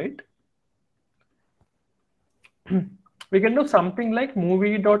characters, right? We can do something like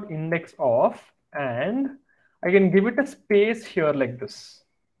movie.index of, and I can give it a space here like this.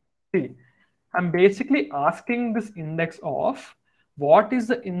 See, I'm basically asking this index of, what is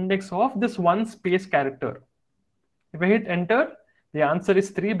the index of this one space character? If I hit enter, the answer is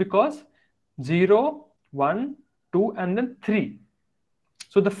 3 because 0, 1, 2, and then 3.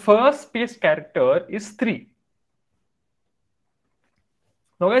 So the first space character is 3.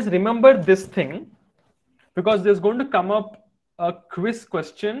 Now, guys, remember this thing because there's going to come up a quiz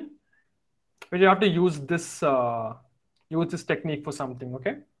question where you have to use this technique for something.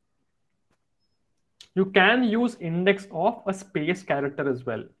 Okay, you can use index of a space character as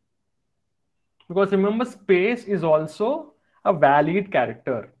well, because remember space is also a valid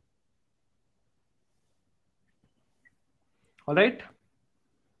character. All right.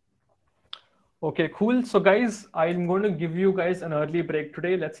 Okay, cool. So guys, I'm going to give you guys an early break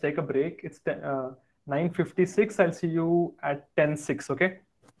today. Let's take a break. It's 9:56. I'll see you at 10:06. Okay.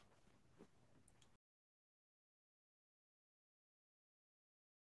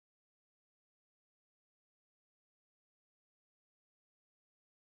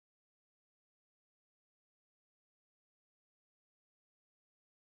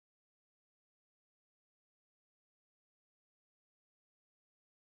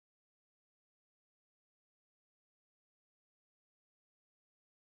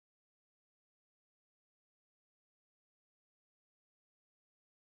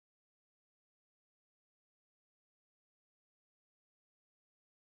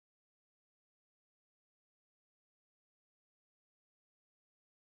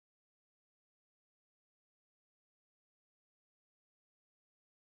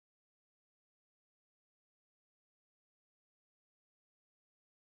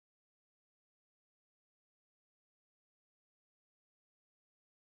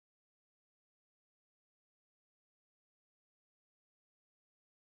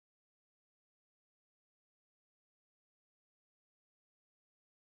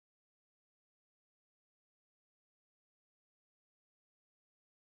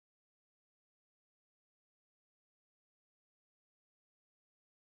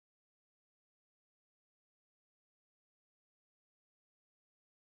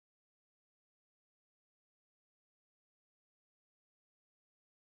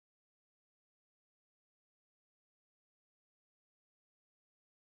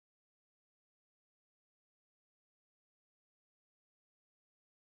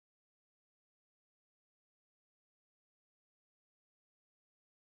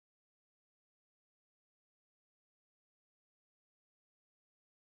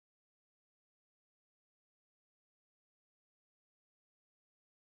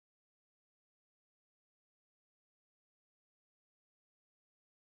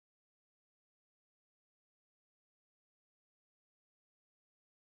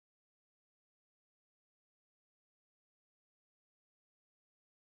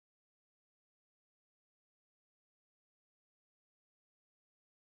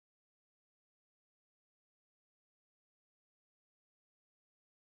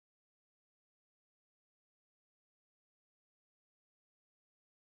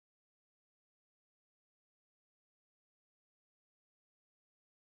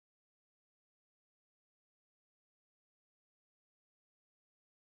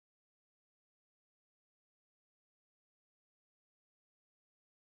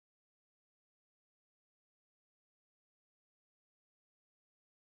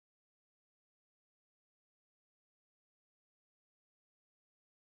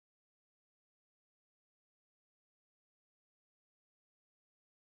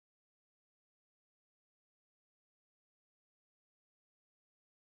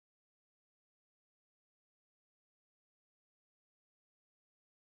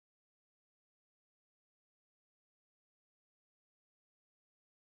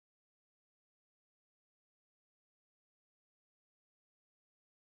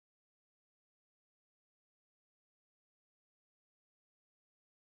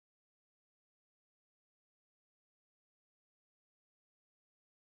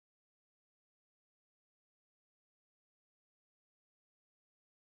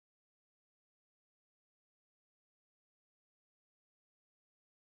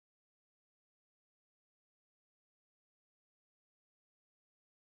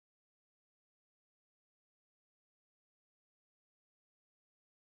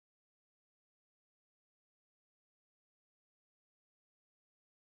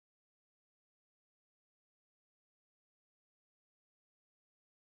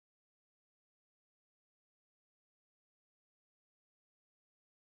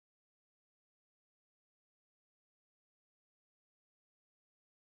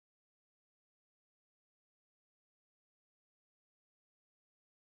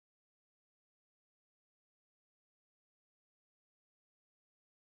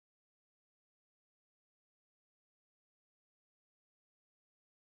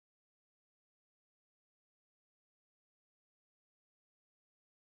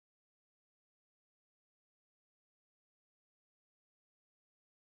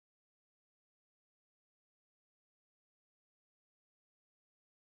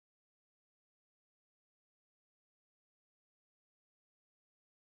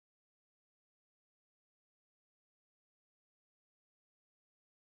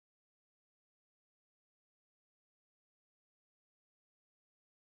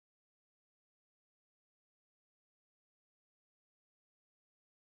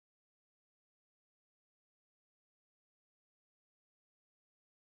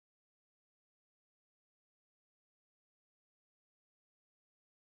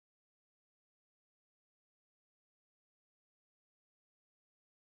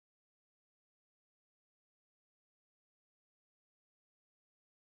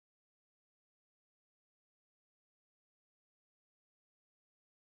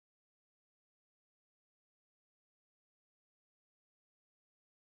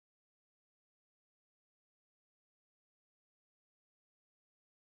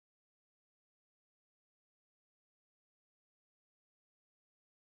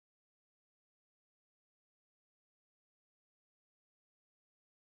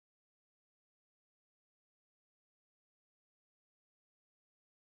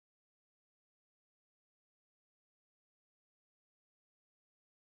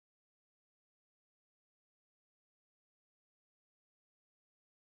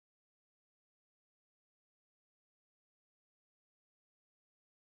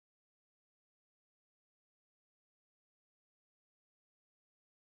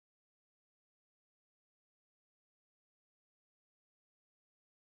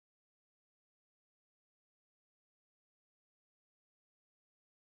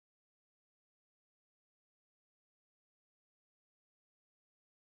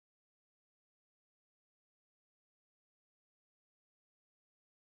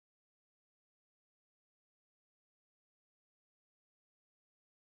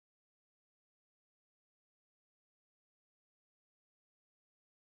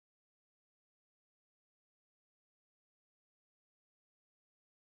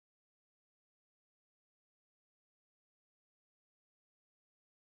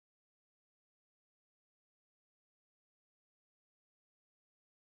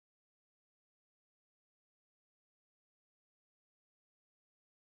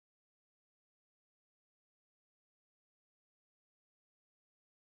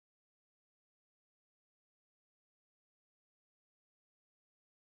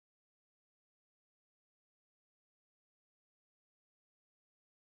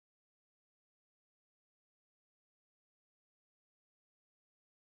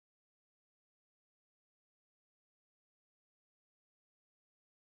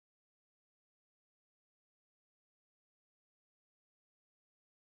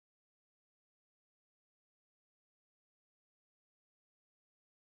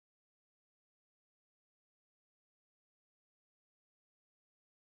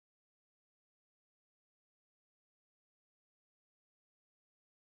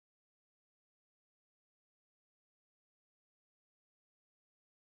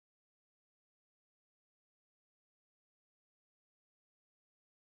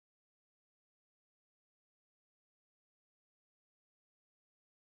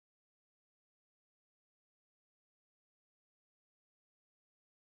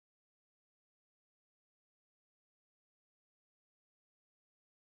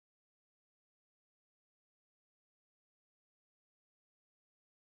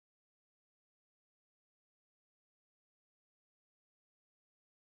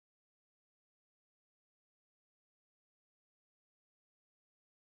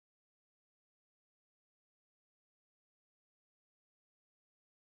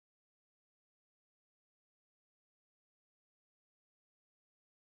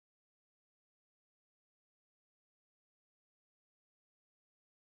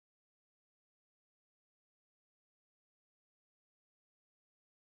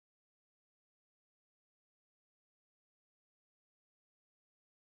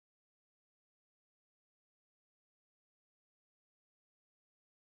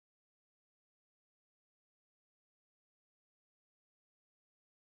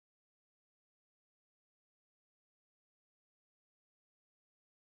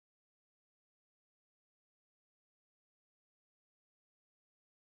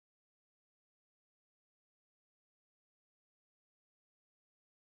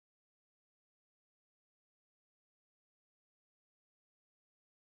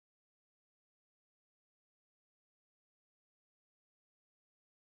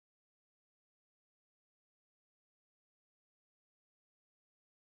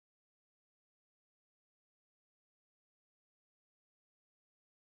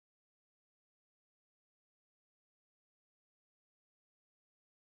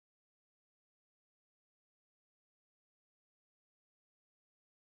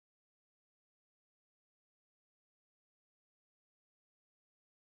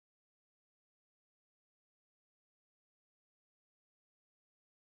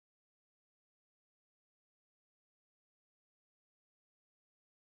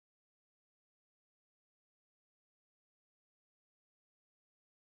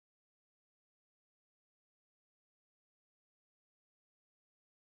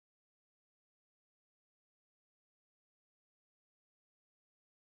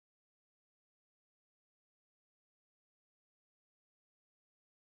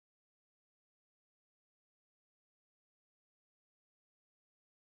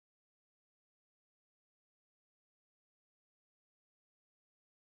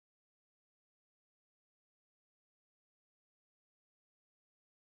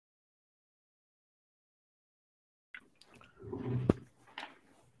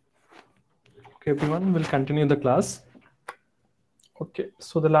 Okay, everyone, we'll continue the class. Okay,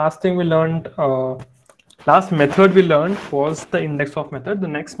 so the last thing we learned, last method we learned was the index of method. The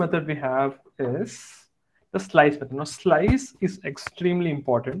next method we have is the slice method. Now, slice is extremely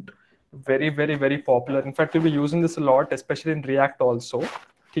important, very, very, very popular. In fact, we'll be using this a lot, especially in React also.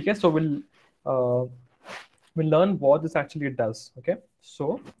 Okay, so we'll learn what this actually does. Okay,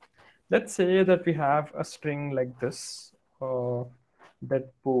 so let's say that we have a string like this,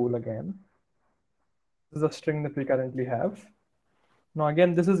 Deadpool again. This is a string that we currently have. Now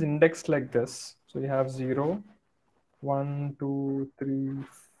again, this is indexed like this. So you have 0, 1, 2, 3,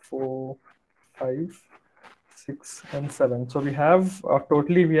 4, 5, 6, and 7. So we have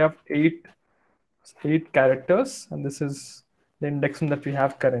totally we have eight characters, and this is the indexing that we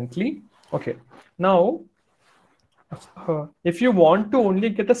have currently. Okay. Now, if you want to only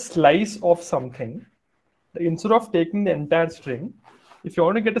get a slice of something, instead of taking the entire string, if you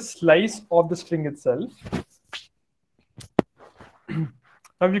want to get a slice of the string itself,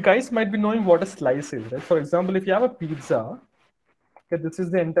 now you guys might be knowing what a slice is, right? For example, if you have a pizza, okay, this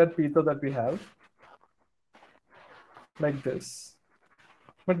is the entire pizza that we have, like this.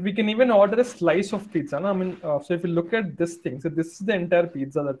 But we can even order a slice of pizza. No? I mean, so if you look at this thing, so this is the entire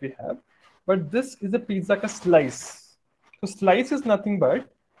pizza that we have, but this is a pizza ka slice. So slice is nothing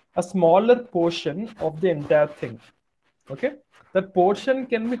but a smaller portion of the entire thing. Okay, that portion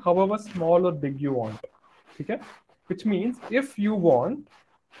can be however small or big you want. Okay, which means if you want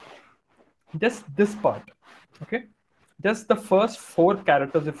just this part, okay, just the first 4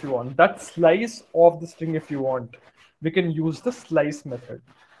 characters if you want, that slice of the string if you want, we can use the slice method.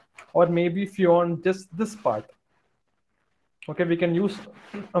 Or maybe if you want just this part, okay, we can use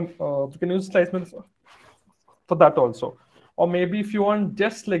slice method for that also. Or maybe if you want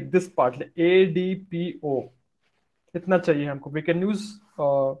just like this part, like ADPO, itna chahiye humko, we can use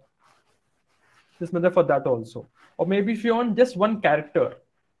this method for that also. Or maybe if you want just one character,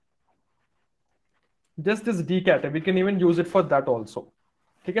 just this D character, we can even use it for that also.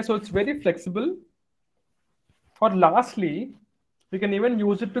 Okay, so it's very flexible. Or lastly, we can even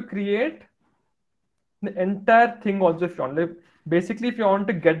use it to create the entire thing also if you want. Like, basically, if you want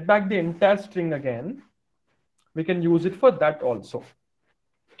to get back the entire string again, we can use it for that also.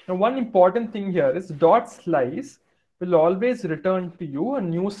 Now, one important thing here is dot slice will always return to you a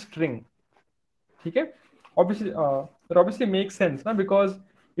new string. Okay, obviously, that obviously makes sense, na? Because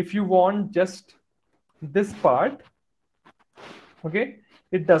if you want just this part, okay,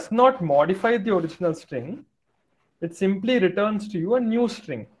 it does not modify the original string. It simply returns to you a new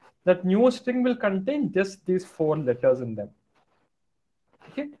string. That new string will contain just these 4 letters in them.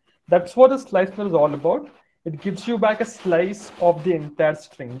 Okay, that's what the slice method is all about. It gives you back a slice of the entire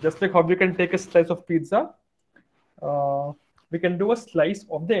string. Just like how we can take a slice of pizza, we can do a slice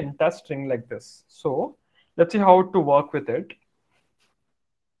of the entire string like this. So let's see how to work with it.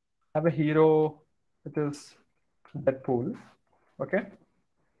 I have a hero, which is Deadpool. Okay,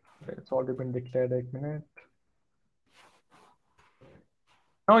 it's already been declared. A minute.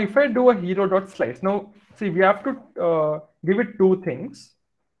 Now, if I do a hero.slice, now see, we have to give it 2 things.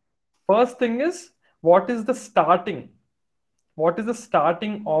 First thing is, what is the starting? What is the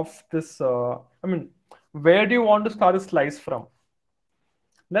starting of this? I mean, where do you want to start a slice from?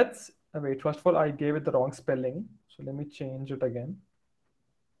 Let's wait. First of all, I gave it the wrong spelling, so let me change it again.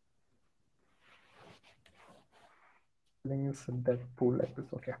 Spelling is Deadpool like this.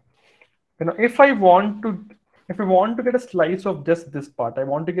 Okay. You know, if I want to get a slice of just this part, I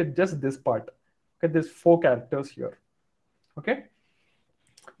want to get just this part. Okay, there's 4 characters here. Okay,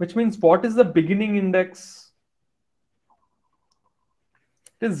 which means what is the beginning index?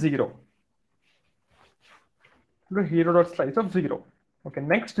 It is 0. The hero.slice of 0. Okay,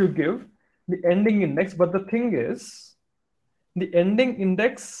 next you give the ending index, but the thing is, the ending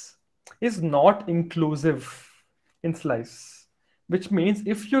index is not inclusive in slice, which means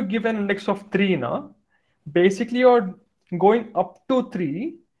if you give an index of 3 now, basically you're going up to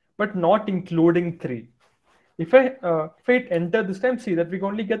 3, but not including 3. If I hit enter this time, see that we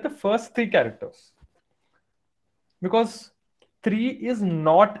only get the first 3 characters because 3 is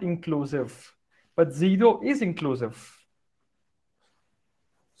not inclusive, but 0 is inclusive.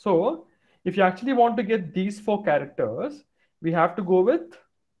 So if you actually want to get these 4 characters, we have to go with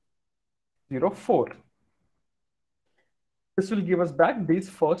 0, 4. This will give us back these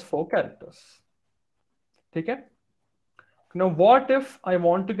first 4 characters. Okay? Now, what if I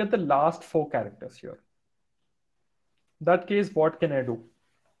want to get the last 4 characters here? In that case, what can I do?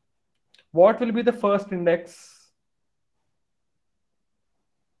 What will be the first index?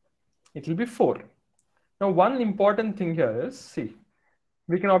 It will be 4. Now, one important thing here is, see,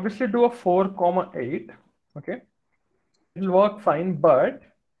 We can obviously do a 4, 8. Okay, it'll work fine. But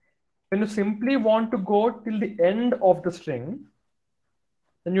when you simply want to go till the end of the string,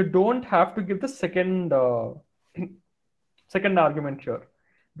 then you don't have to give the second second argument here.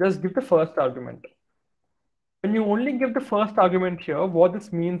 Just give the first argument. When you only give the first argument here, what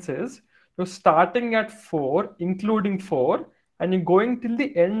this means is you're starting at 4, including 4, and you're going till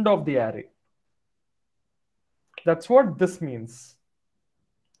the end of the array. That's what this means.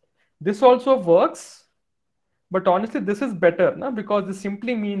 This also works, but honestly, this is better, na? Because this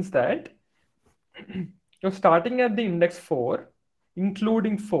simply means that you're starting at the index 4,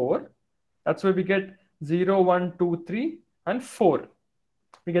 including 4. That's why we get 0, 1, 2, 3, and 4.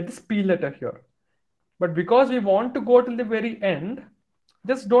 We get this P letter here. But because we want to go till the very end,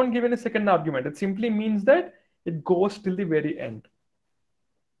 just don't give any second argument. It simply means that it goes till the very end.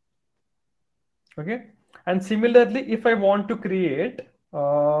 Okay. And similarly, if I want to create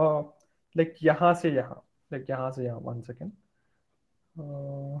like yahan se yahan, like yahan se yahan, 1 second.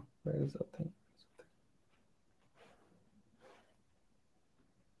 Where is that thing?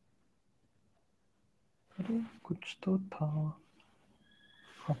 अरे कुछ तो था.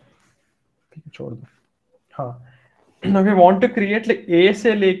 हाँ, ठीक है, छोड़ दो. हाँ. Now we want to create like A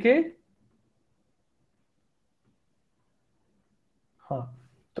से लेके, हाँ,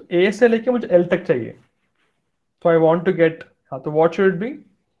 तो A से लेके मुझे L तक चाहिए. So I want to get, हाँ, तो what should it be?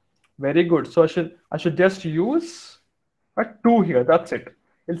 Very good. So I should just use a 2 here. That's it.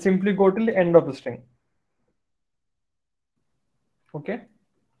 It'll simply go till the end of the string. Okay.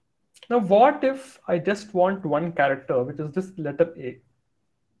 Now what if I just want one character, which is this letter A?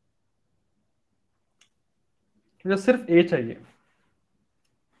 मुझे सिर्फ A चाहिए.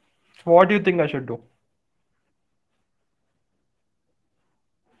 What do you think I should do?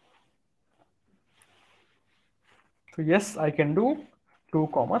 So yes, I can do 2,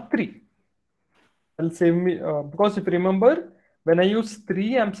 3. It'll save me, because if you remember, when I use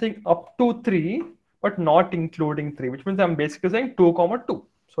 3, I'm saying up to 3, but not including 3, which means I'm basically saying 2, 2.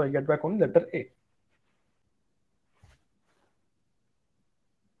 So I get back only letter A.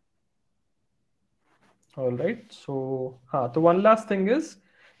 All right. So, the one last thing is,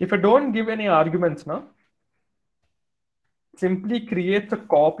 if I don't give any arguments now, simply creates a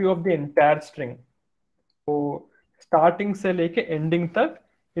copy of the entire string. So starting से लेके ending तक,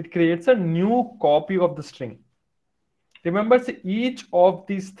 it creates a new copy of the string. Remember, see, each of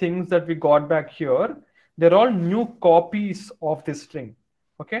these things that we got back here, they're all new copies of this string.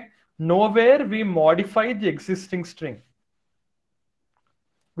 Okay. Nowhere we modify the existing string.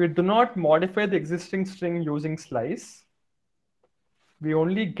 We do not modify the existing string using slice. We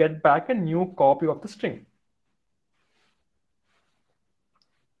only get back a new copy of the string.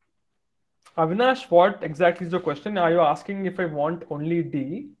 Avinash, what exactly is your question? Are you asking if I want only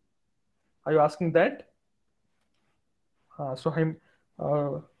D? Are you asking that? So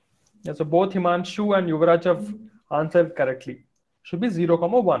both Himanshu and Yuvraj have answered correctly. Should be 0,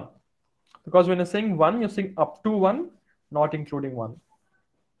 1. Because when you're saying 1, you're saying up to 1, not including 1.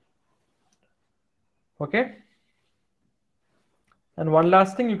 Okay. And one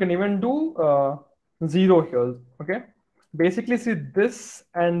last thing, you can even do 0 here. Okay. Basically, see, this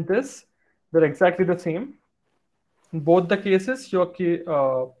and this, they're exactly the same. In both the cases, you're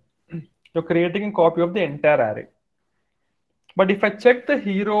creating a copy of the entire array. But if I check the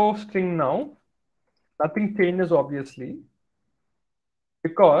hero string now, nothing changes, obviously,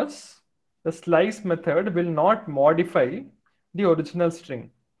 because the slice method will not modify the original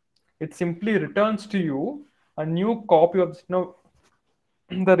string. It simply returns to you a new copy of this. Now,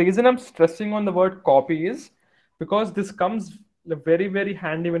 the reason I'm stressing on the word copy is because this comes very, very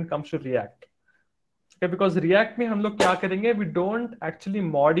handy when it comes to React. Okay, because React में हम लोग क्या करेंगे? We don't actually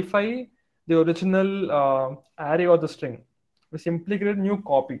modify the original array or the string. We simply create a new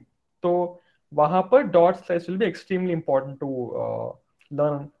copy. So वहाँ पर dot slice will be extremely important to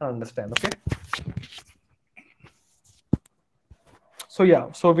learn and understand. Okay. So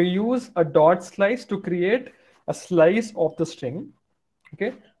yeah, so we use a dot slice to create a slice of the string.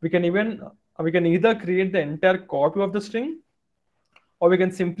 Okay, we can either create the entire copy of the string, or we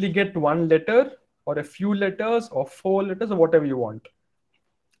can simply get one letter or a few letters or 4 letters or whatever you want.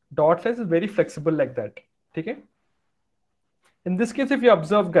 Dot slice is very flexible like that. Okay. In this case, if you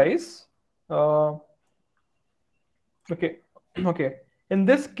observe, guys, okay. In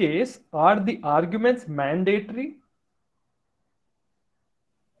this case, are the arguments mandatory?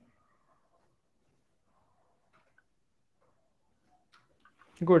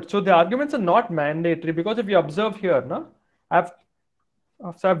 Good. So the arguments are not mandatory because if you observe here, I've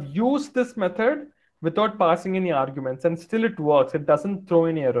used this method without passing any arguments, and still it works. It doesn't throw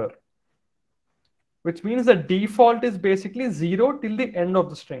any error, which means the default is basically 0 till the end of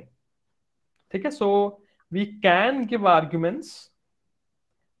the string. Okay, so we can give arguments,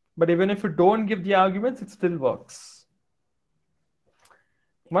 but even if you don't give the arguments, it still works.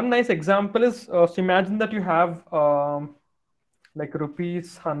 One nice example is, so imagine that you have like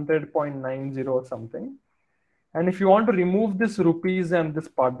rupees 100.90 or something. And if you want to remove this rupees and this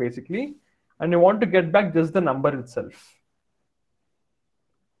part basically, and you want to get back just the number itself.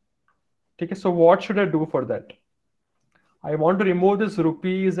 Okay, so what should I do for that? I want to remove this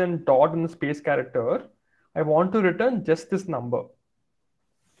rupees and dot in the space character. I want to return just this number.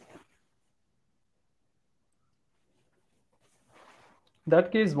 In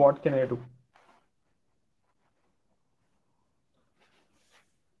that case, what can I do?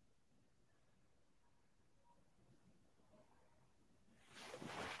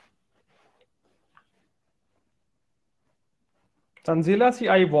 Tanzila, see,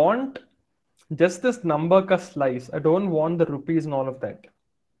 I want just this number ka slice. I don't want the rupees and all of that.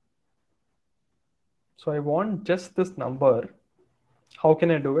 So I want just this number. How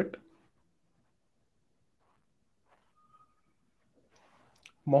can I do it?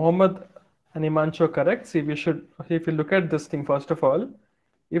 Mohammed and Imancho, correct. See, we should, if you look at this thing, first of all,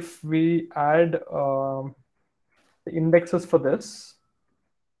 if we add the indexes for this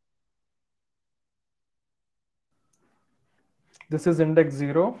is index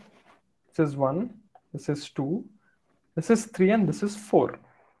 0, this is 1, this is 2, this is 3, and this is 4.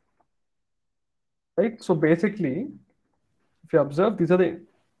 Right? So basically, if you observe, these are the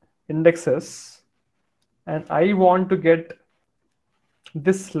indexes, and I want to get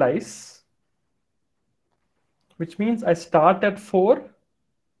this slice, which means I start at 4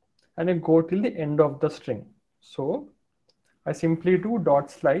 and I go till the end of the string. So I simply do dot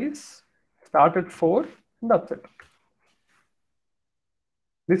slice, start at 4, and that's it.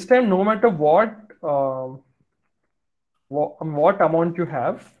 This time, no matter what amount you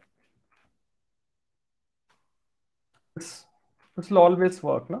have, this will always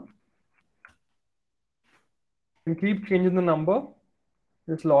work, no? You can keep changing the number,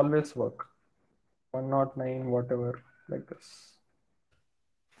 this will always work. 109, whatever, like this.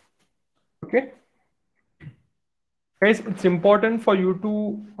 Okay. Guys, it's important for you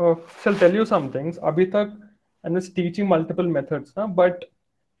to, shall tell you some things. Abhi tak, and it's teaching multiple methods, but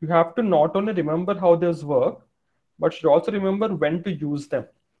you have to not only remember how those work, but should also remember when to use them,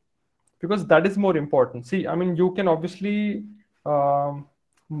 because that is more important. See, I mean, you can obviously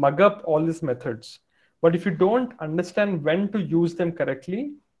mug up all these methods, but if you don't understand when to use them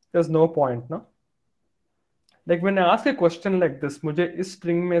correctly, there's no point, no? Like when I ask a question like this, mujhe is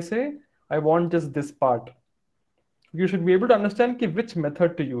string mein se, I want just this part. You should be able to understand ki which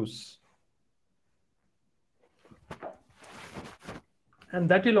method to use. And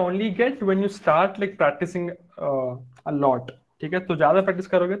that you'll only get when you start like practicing a lot. ठीक है, तो ज़्यादा practice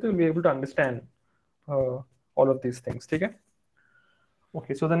करोगे तो you'll be able to understand all of these things. ठीक है?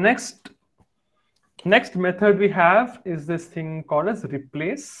 Okay, so the next method we have is this thing called as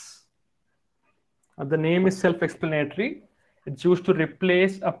replace. The name is self-explanatory. It's used to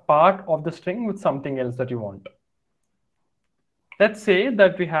replace a part of the string with something else that you want. Let's say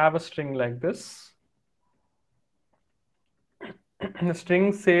that we have a string like this. The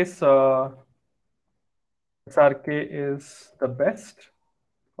string says SRK is the best.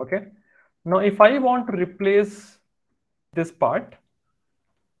 Okay. Now, if I want to replace this part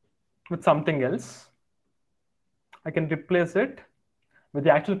with something else, I can replace it with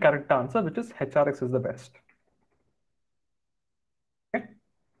the actual correct answer, which is HRX is the best. Okay.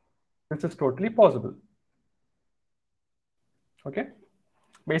 This is totally possible. Okay.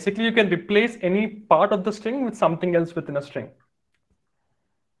 Basically, you can replace any part of the string with something else within a string.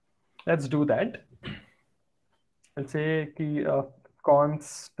 Let's do that. Let's say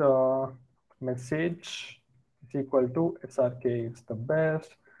const message is equal to SRK is the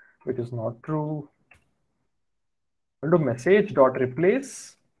best, which is not true. We'll do message dot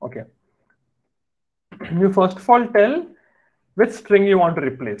replace. Okay. You first of all tell which string you want to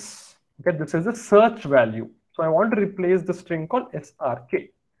replace. Okay, this is a search value. So I want to replace the string called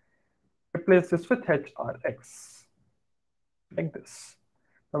SRK. Replace this with HRX, like this.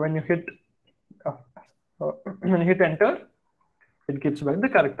 Now when you hit enter, it gives back the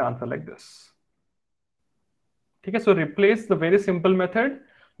correct answer like this. Okay, so replace the very simple method.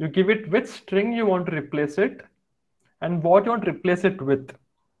 You give it which string you want to replace it and what you want to replace it with.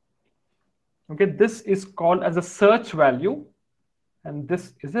 Okay, this is called as a search value and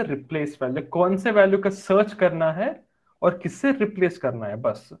this is a replace value. कौन से value का search करना है और किससे replace करना है,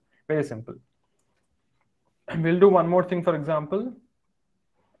 बस. Very simple. We'll do one more thing, for example.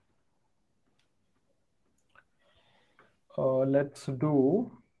 Let's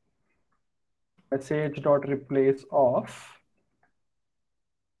do message dot replace of,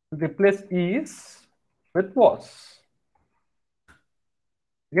 replace is with was.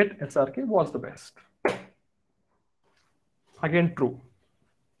 Get SRK was the best. Again, true.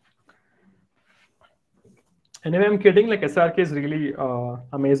 Anyway, I'm kidding. Like SRK is really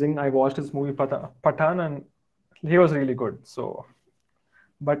amazing. I watched his movie Pathan, and he was really good. So,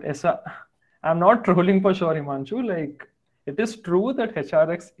 but I'm not trolling for sure, Himanshu. Like it is true that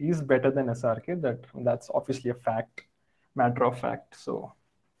HRX is better than SRK. That's obviously a fact, matter of fact. So,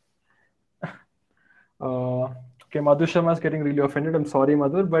 okay, Madhu Sharma is getting really offended. I'm sorry,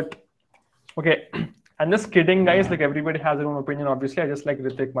 Madhu, but okay. I'm just kidding, guys. Like everybody has their own opinion. Obviously, I just like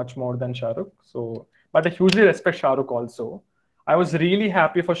Ritik much more than Shahrukh. So, but I hugely respect Shahrukh also. I was really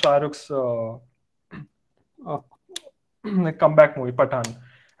happy for Shahrukh's comeback movie, Pathan.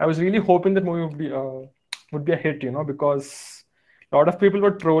 I was really hoping that movie would be a hit, because a lot of people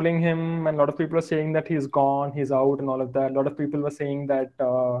were trolling him, and a lot of people were saying that he's gone, he's out, and all of that. A lot of people were saying that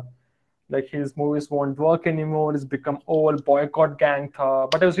like his movies won't work anymore. It's become old, boycott gang tha.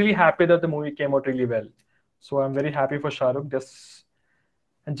 But I was really happy that the movie came out really well. So I'm very happy for Shahrukh. Just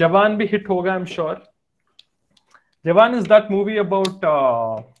and Jawan bhi hit hoga, I'm sure. Jawan is that movie about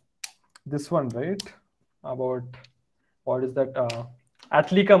this one, right? About what is that?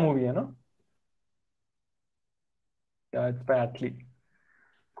 Atlika movie, Yeah, it's by Atlee.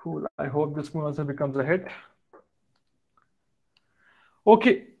 Cool. I hope this movie also becomes a hit.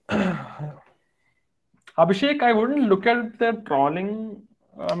 Okay. Abhishek, I wouldn't look at their trolling.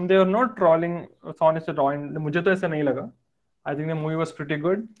 They are not trolling. It's honest at all. मुझे तो ऐसा नहीं लगा. I think the movie was pretty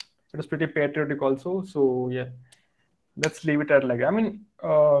good. It was pretty patriotic also. So yeah, let's leave it at like. I mean,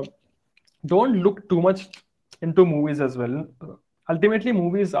 don't look too much into movies as well. Ultimately,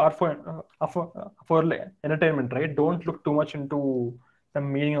 movies are for like entertainment, right? Don't look too much into the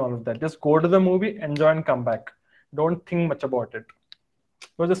meaning and all of that. Just go to the movie, enjoy, and come back. Don't think much about it.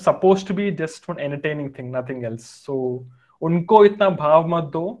 It was just supposed to be just an entertaining thing, nothing else. So, unko itna bhav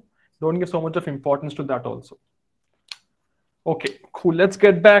mat do. Don't give so much of importance to that also. Okay, cool. Let's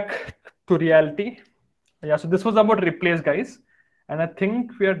get back to reality. Yeah, so this was about replace, guys. And I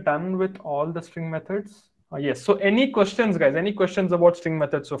think we are done with all the string methods. Yes. So any questions, guys? Any questions about string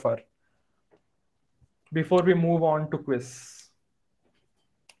methods so far? Before we move on to quiz.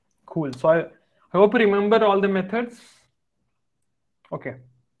 Cool. So I hope you remember all the methods. Okay.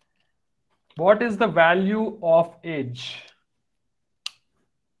 What is the value of age?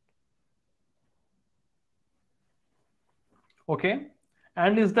 Okay.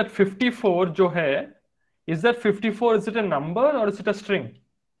 And is that 54 jo hai? Is that 54? Is it a number or is it a string?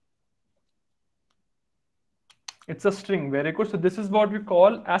 It's a string. Very good. So this is what we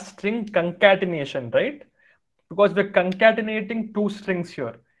call a string concatenation, right? Because we're concatenating two strings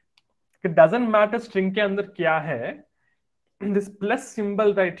here. It doesn't matter string ke andar kya hai. This plus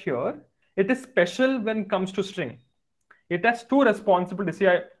symbol right here, it is special when it comes to string. It has two responsibilities. See,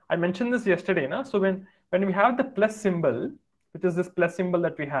 I mentioned this yesterday. Na? So when we have the plus symbol, which is this plus symbol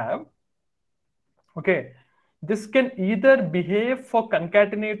that we have, okay, this can either behave for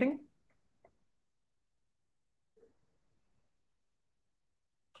concatenating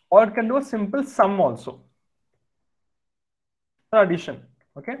or it can do a simple sum also. Addition.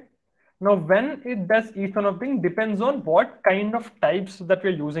 Okay. Now, when it does each one of them depends on what kind of types that we're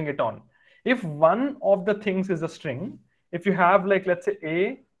using it on. If one of the things is a string, if you have like, let's say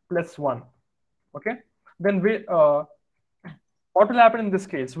a plus 1, okay, then what will happen in this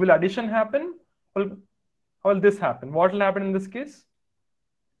case? Will addition happen? Or will this happen? What will happen in this case?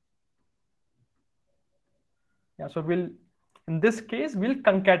 Yeah, so in this case, we'll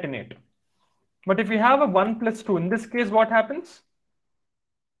concatenate. But if we have a 1 plus 2, in this case, what happens?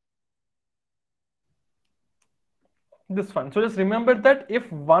 This one. So just remember that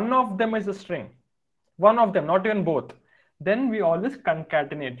if one of them is a string, one of them, not even both, then we always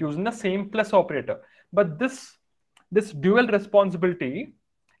concatenate using the same plus operator. But this dual responsibility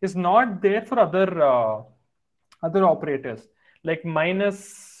is not there for other operators like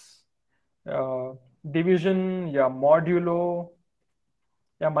minus, division, yeah, modulo,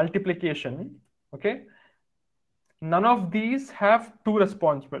 yeah, multiplication. Okay, none of these have two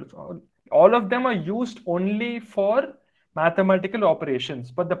responsibilities. All of them are used only for mathematical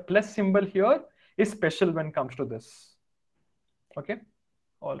operations, but the plus symbol here is special when it comes to this. Okay.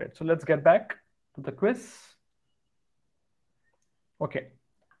 All right. So let's get back to the quiz. Okay.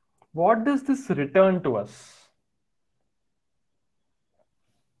 What does this return to us?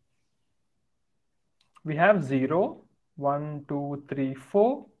 We have 0, 1, 2, 3,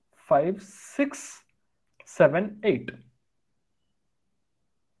 4, 5, 6, 7, 8.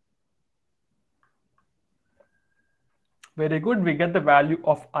 Very good. We get the value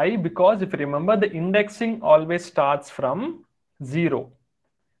of I because if you remember, the indexing always starts from 0.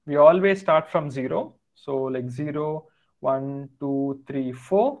 We always start from 0. So like 0, 1, 2, 3,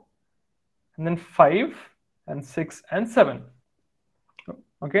 4, and then 5 and 6 and 7.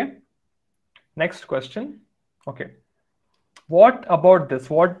 Okay. Next question. Okay. What about this?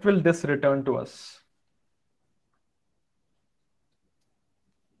 What will this return to us?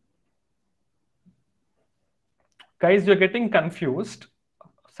 Guys, you're getting confused.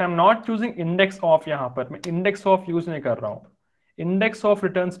 So I'm not using index of यहाँ पर. मैं index of use नहीं कर रहा हूँ. Index of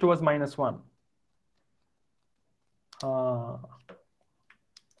returns to us -1.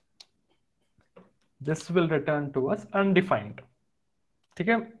 This will return to us undefined. ठीक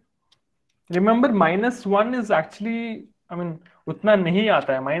है? Remember, -1 is actually, I mean, उतना नहीं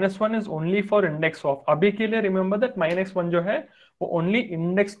आता है. -1 is only for index of. अभी के लिए remember that -1 जो है वो only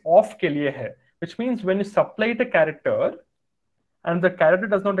index of के लिए है. Which means when you supply a character and the character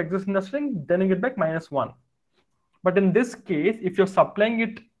does not exist in the string, then you get back -1. But in this case, if you're supplying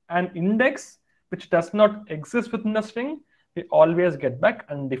it an index which does not exist within the string, we always get back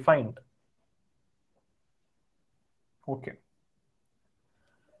undefined. Okay.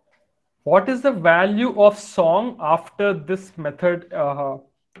 What is the value of song after this method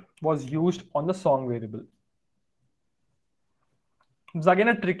was used on the song variable? It's again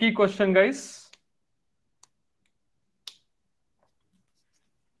a tricky question, guys.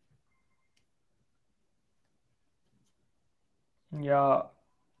 Yeah,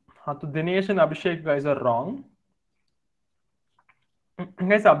 so Dinesh and Abhishek guys are wrong.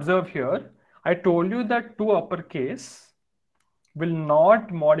 Guys, observe here. I told you that to uppercase will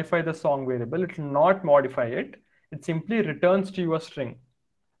not modify the song variable. It will not modify it. It simply returns to you a string,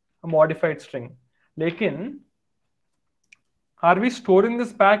 a modified string. Lekin, are we storing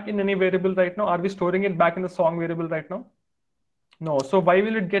this back in any variable right now? Are we storing it back in the song variable right now? No. So why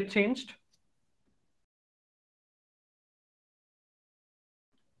will it get changed?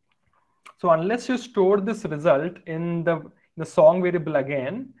 So unless you store this result in the song variable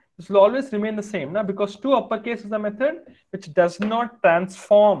again, this will always remain the same, na? Because to uppercase is a method which does not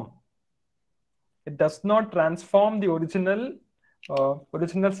transform. It does not transform the original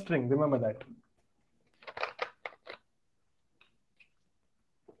string. Remember that.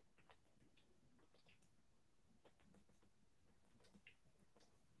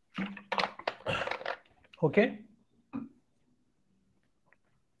 Okay.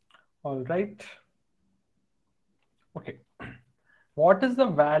 All right. Okay. What is the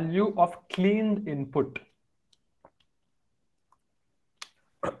value of cleaned input?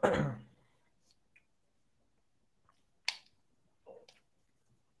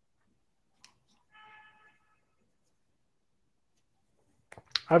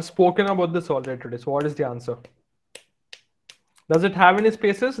 I've spoken about this already today. So what is the answer? Does it have any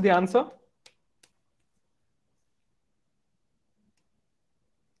spaces, the answer?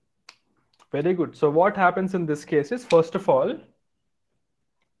 Very good. So what happens in this case is, first of all,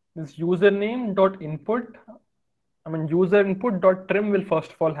 this username dot input, user input dot trim will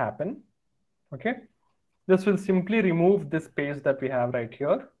first of all happen. Okay. This will simply remove this space that we have right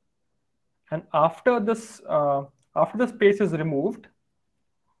here. And after this space is removed,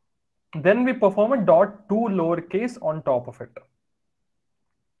 then we perform a dot to lowercase on top of it.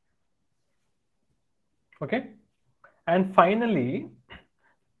 Okay. And finally,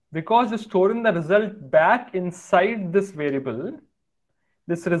 because you're storing the result back inside this variable,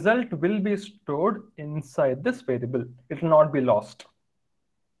 this result will be stored inside this variable. It will not be lost.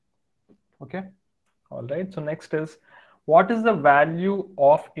 Okay. All right. So next is, what is the value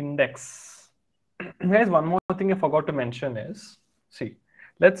of index? Guys, one more thing I forgot to mention is, see,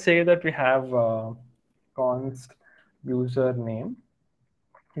 let's say that we have const username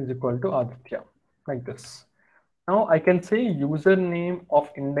is equal to Aditya, like this. Now I can say username of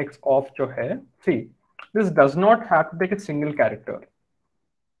index of jo hai. See, this does not have to take a single character.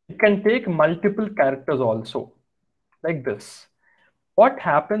 It can take multiple characters also, like this. What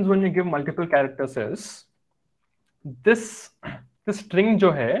happens when you give multiple characters is, this string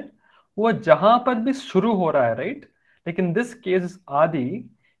jo hai, वो जहां पर भी शुरू हो रहा है, right? Like in this case, Adi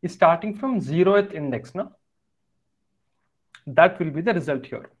is starting from 0th index, na? That will be the result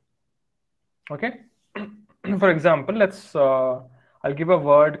here. Okay. For example, let's I'll give a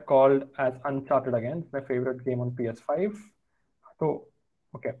word called as Uncharted again, my favorite game on PS5. So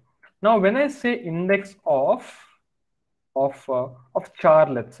okay. Now when I say index of char,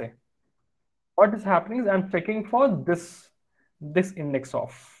 let's say, what is happening is I'm checking for this index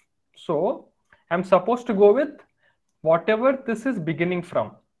of. So I'm supposed to go with whatever this is beginning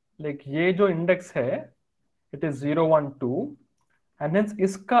from. Like ये जो index है, it is 0, 1, 2, and hence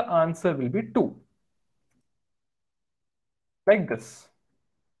इसका answer will be 2. Like this.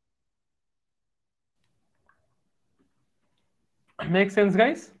 Make sense,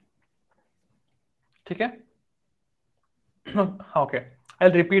 guys? Okay. Okay.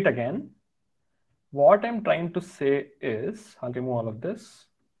 I'll repeat again. What I'm trying to say is, I'll remove all of this.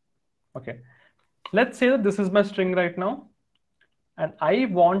 Okay. Let's say that this is my string right now, and I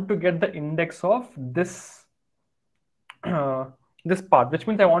want to get the index of this this part, which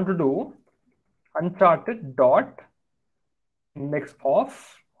means I want to do uncharted dot index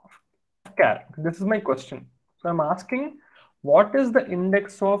of char. This is my question. So I'm asking, what is the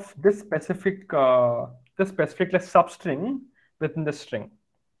index of this specific substring within the string?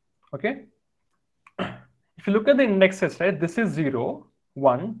 Okay. If you look at the indexes, right, this is 0,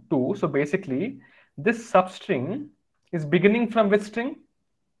 1, 2. So basically, this substring is beginning from which string?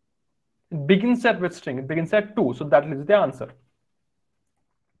 It begins at which string? It begins at 2. So that is the answer.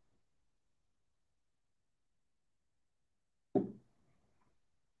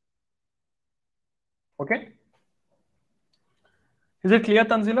 Okay. Is it clear,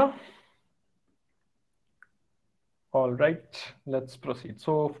 Tanzila? All right, let's proceed.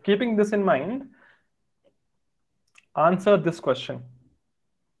 So keeping this in mind, answer this question.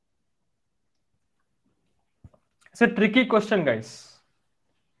 It's a tricky question, guys.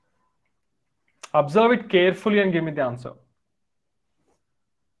 Observe it carefully and give me the answer.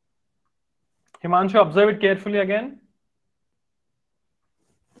 Himanshu, observe it carefully again.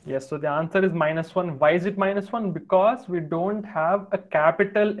 Yes, so the answer is -1. Why is it -1? Because we don't have a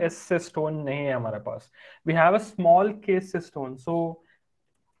capital S stone nahi hai hamare paas. We have a small case stone. So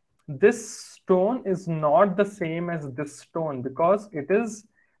this stone is not the same as this stone because it is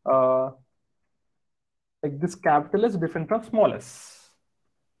like this capital is different from small s.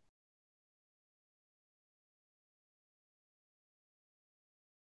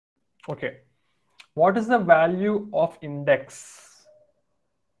 Okay. What is the value of index?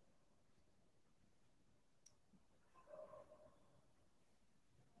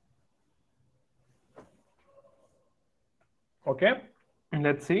 Okay,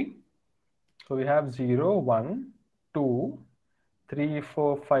 let's see. So we have 0, 1, 2, 3,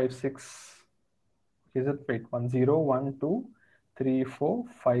 4, 5, 6. Is it wait 1, 0, 1, 2, 3, 4,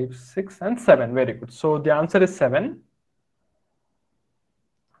 5, 6, and 7. Very good. So the answer is 7.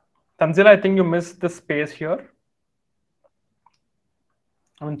 Tanzila, I think you missed the space here.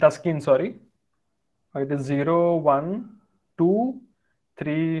 I mean, Taskin, sorry. It is 0, 1, 2,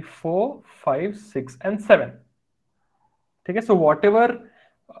 3, 4, 5, 6, and 7. Okay, so whatever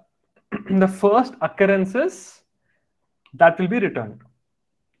the first occurrences, that will be returned.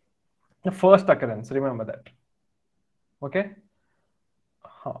 The first occurrence, remember that. Okay.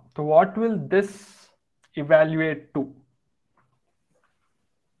 So what will this evaluate to?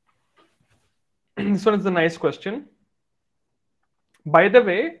 This one is a nice question. By the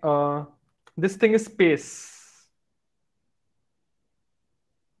way, this thing is space.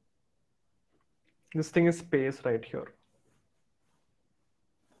 This thing is space right here.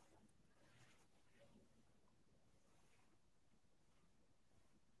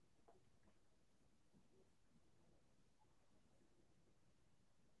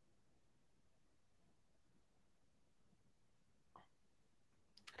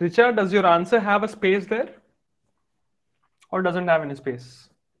 Richard, does your answer have a space there? Or doesn't have any space?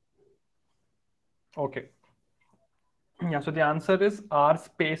 Okay. Yeah, so the answer is R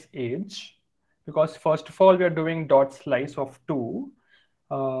space age, because first of all, we are doing dot slice of 2,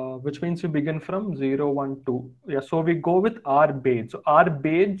 which means we begin from 0, 1, 2. Yeah, so we go with R beige. So R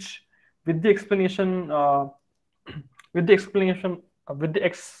beige with the explanation, with the exclamation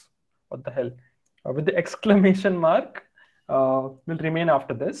mark will remain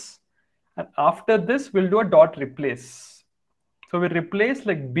after this. And after this, we'll do a dot replace. So we replace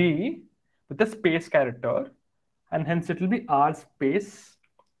like B with a space character, and hence it will be R space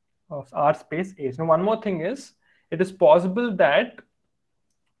age. Now, one more thing is, it is possible that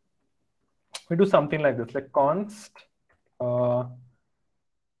we do something like this, like const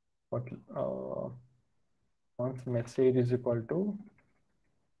const message is equal to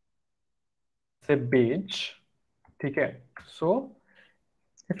say beige. Okay. So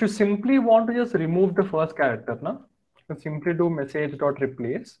if you simply want to just remove the first character, you can simply do message dot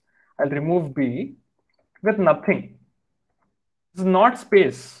replace. I'll remove B with nothing. This is not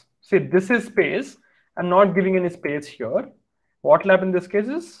space. See, this is space. I'm not giving any space here. What will happen in this case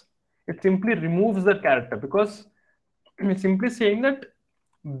is it simply removes the character, because it's simply saying that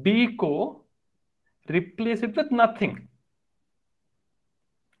B ko replace it with nothing,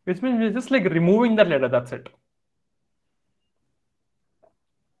 which means we're just like removing that letter. That's it.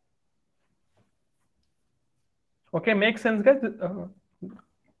 Okay, makes sense, guys?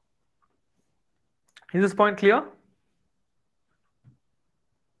 Is this point clear?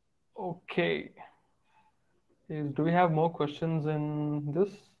 Okay. Do we have more questions in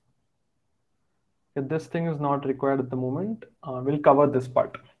this? If this thing is not required at the moment, we'll cover this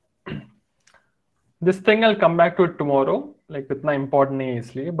part. This thing I'll come back to it tomorrow, like with my important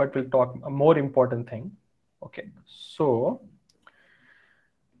isliye, but we'll talk a more important thing. Okay, so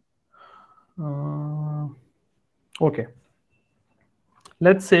okay,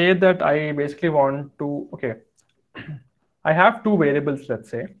 let's say that I basically want to, okay, I have two variables, let's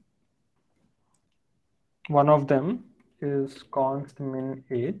say. One of them is const min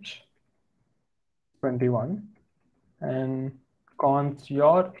age 21 and const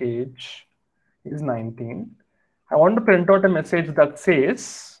your age is 19. I want to print out a message that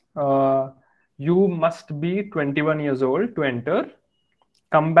says you must be 21 years old to enter.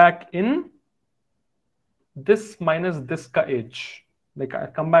 Come back in this minus this ka age. Like I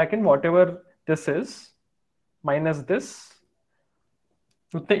come back in whatever this is minus this.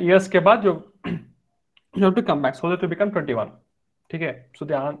 उतने years के बाद जो you have to come back so that you become 21. Okay, so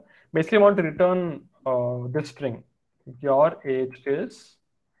they basically want to return this string. Your age is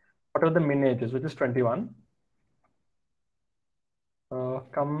whatever the min age is, which is 21.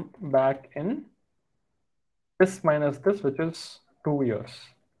 Come back in this minus this, which is 2 years.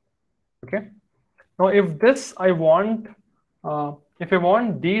 Okay. Now, if this I want, if I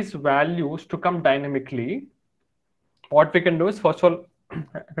want these values to come dynamically, what we can do is, first of all,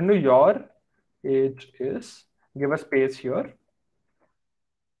 I can do your age is, give a space here,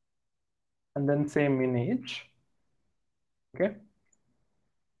 and then say min age. Okay.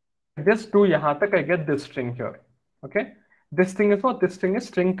 This to yahan tak I get this string here. Okay. This thing is what? This thing is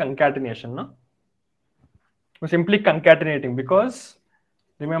string concatenation. No? We're simply concatenating, because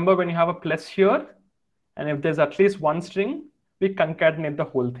remember when you have a plus here, and if there's at least one string, we concatenate the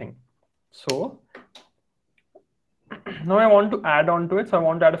whole thing. So now I want to add on to it. So I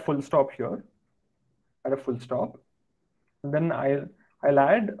want to add a full stop here. Add a full stop. And then I'll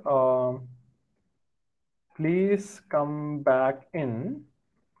add please come back in.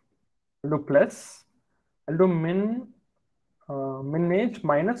 I'll do plus. I'll do min age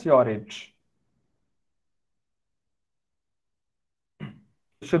minus your age.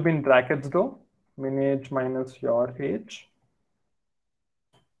 It should be in brackets though. Min age minus your age.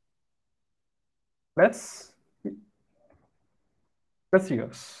 Plus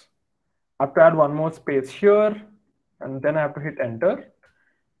years. I have to add one more space here, and then I have to hit enter.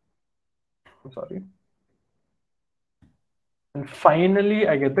 I'm sorry. And finally,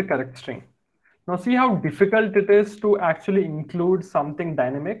 I get the correct string. Now see how difficult it is to actually include something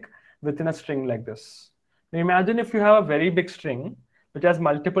dynamic within a string like this. Now imagine if you have a very big string which has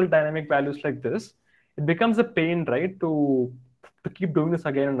multiple dynamic values like this, it becomes a pain, right, to keep doing this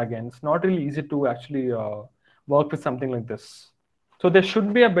again and again. It's not really easy to actually work with something like this. So there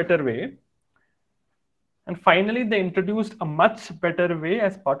should be a better way. And finally, they introduced a much better way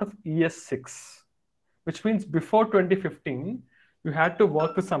as part of ES6, which means before 2015, you had to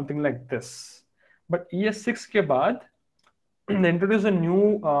work with something like this. But ES6 ke baad, they introduced a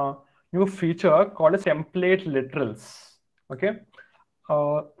new feature called as template literals. Okay,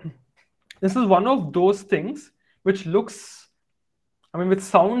 this is one of those things which looks, I mean, which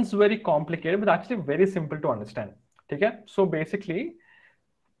sounds very complicated, but actually very simple to understand. Okay, so basically,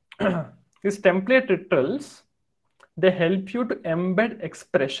 these template literals, they help you to embed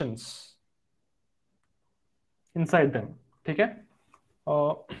expressions inside them. Okay.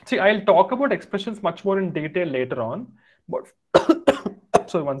 See, I'll talk about expressions much more in detail later on, but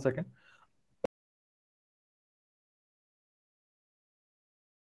sorry, 1 second.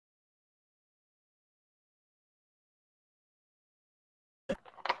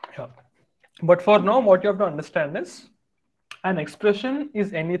 Yeah. But for now, what you have to understand is an expression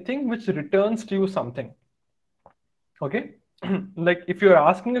is anything which returns to you something. Okay. Like if you're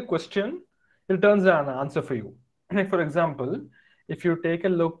asking a question, it returns an answer for you. Like for example, if you take a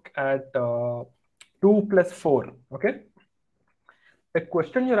look at 2 plus 4, okay? The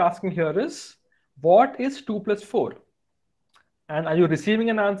question you're asking here is, what is 2 plus 4? And are you receiving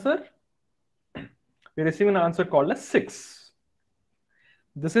an answer? We're receiving an answer called as 6.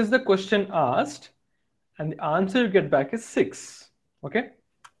 This is the question asked, and the answer you get back is 6. Okay?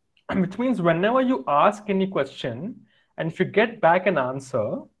 Which means whenever you ask any question, and if you get back an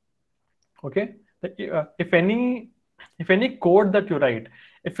answer, Okay, if any code that you write,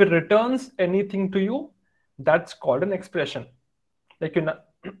 if it returns anything to you, that's called an expression. Like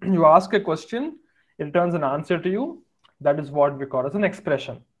you ask a question, it returns an answer to you. That is what we call as an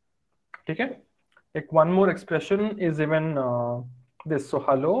expression. Okay, like one more expression is even this. So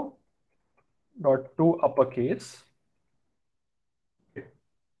hello dot to uppercase.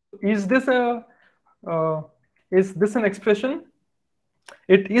 Is this a uh, is this an expression?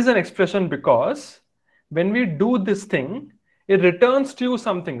 It is an expression because when we do this thing, it returns to you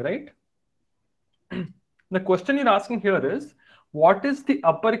something, right? The question you're asking here is, what is the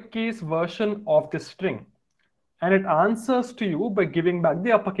uppercase version of this string? And it answers to you by giving back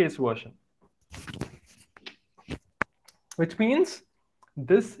the uppercase version, which means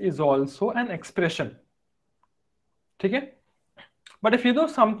this is also an expression. Okay? But if you know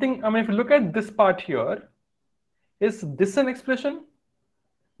something, I mean, if you look at this part here, is this an expression?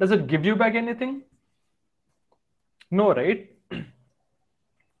 Does it give you back anything? No, right?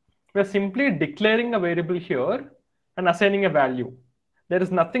 We're simply declaring a variable here and assigning a value. There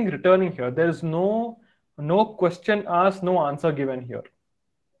is nothing returning here. There is no question asked, no answer given here.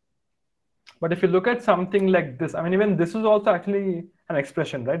 But if you look at something like this, I mean, even this is also actually an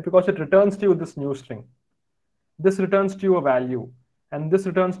expression, right? Because it returns to you this new string. This returns to you a value, and this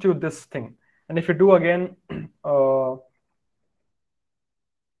returns to you this thing. And if you do again, hello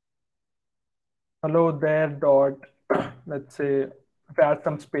there dot, let's say, if I add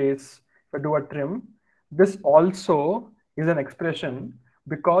some space, if I do a trim, this also is an expression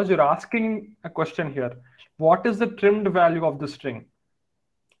because you're asking a question here. What is the trimmed value of the string?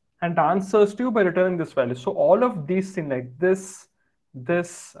 And answers to you by returning this value. So all of these things like this,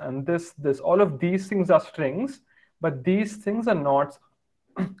 and this, all of these things are strings, but these things are not,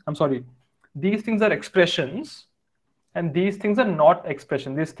 I'm sorry, these things are expressions, and these things are not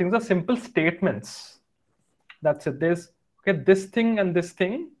expressions. These things are simple statements. That's it. There's, okay, this thing and this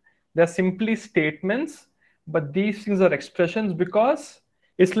thing, they're simply statements, but these things are expressions because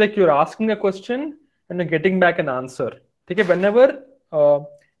it's like you're asking a question and you're getting back an answer. Okay, whenever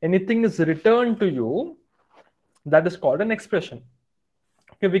anything is returned to you, that is called an expression.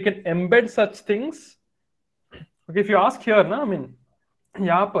 Okay, we can embed such things. Okay, if you ask here, na, I mean,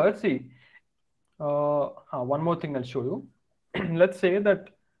 यहाँ पर see, one more thing I'll show you. Let's say that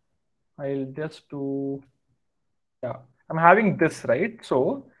I'll just do, yeah, I'm having this, right?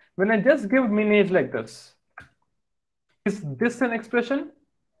 So when I just give min age like this, is this an expression?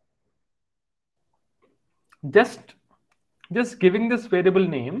 Just giving this variable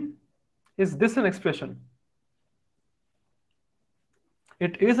name, is this an expression?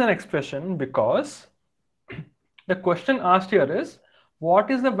 It is an expression because the question asked here is,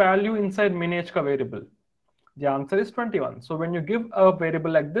 what is the value inside min age ka variable? The answer is 21. So when you give a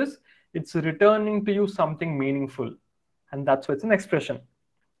variable like this, it's returning to you something meaningful. And that's why it's an expression.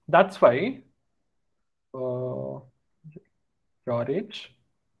 That's why your age,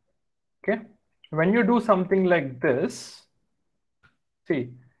 okay? When you do something like this,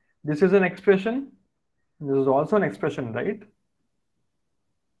 see, this is an expression. This is also an expression, right?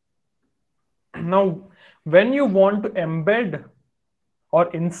 Now, when you want to embed or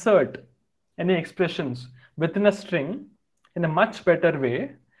insert any expressions within a string in a much better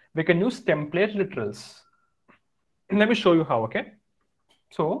way, we can use template literals. Let me show you how, okay?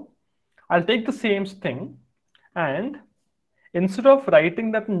 So I'll take the same thing and instead of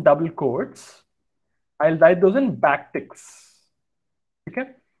writing that in double quotes, I'll write those in backticks.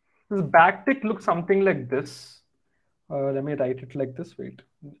 Okay? This backtick looks something like this. Let me write it like this. Wait,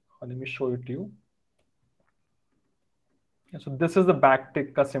 let me show it to you. So this is the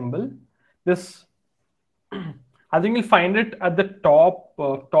backtick symbol. This, I think you'll find it at the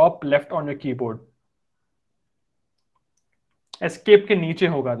top left on your keyboard. Escape के नीचे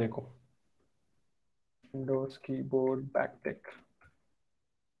होगा देखो. Windows keyboard backtick.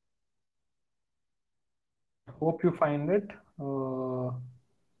 Hope you find it. Oh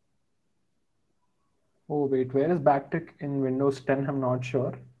wait, where is backtick in Windows 10? I'm not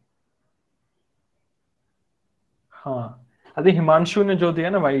sure. हाँ, I think Himanshu ने जो दिया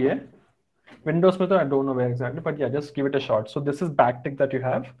ना वही है. Windows में तो I don't know where exactly, but yeah, just give it a shot. So this is backtick that you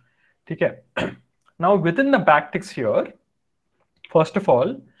have. ठीक है. Now within the backticks here, first of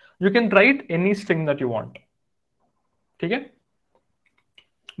all, you can write any string that you want. Okay?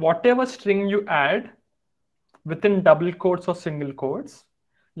 Whatever string you add within double quotes or single quotes,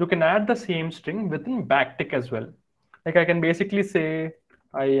 you can add the same string within backtick as well. Like I can basically say,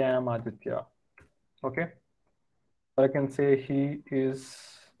 I am Aditya. Okay? Or I can say he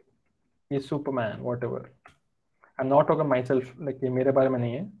is Superman, whatever. I'm not talking myself, like ये मेरे बारे में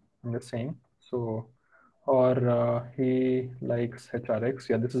नहीं है. I'm just saying. So, or he likes HRX.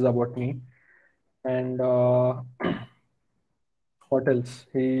 Yeah, this is about me. And what else?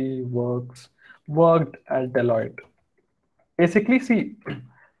 He worked at Deloitte. Basically, see,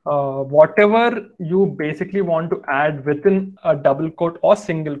 whatever you basically want to add within a double quote or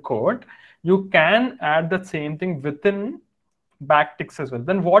single quote, you can add the same thing within backticks as well.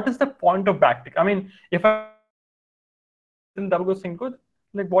 Then what is the point of backtick? I mean, if I within double quote single quote,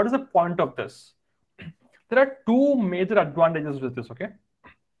 like what is the point of this? There are two major advantages with this. Okay,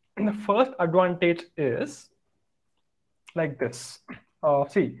 and the first advantage is like this.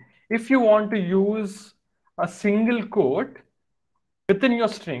 See, if you want to use a single quote within your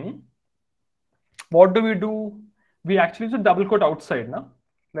string, what do? We actually use a double quote outside now.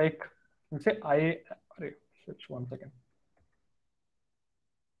 Like, let's say switch 1 second.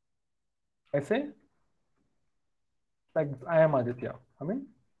 I say, like, I am Aditya. I mean,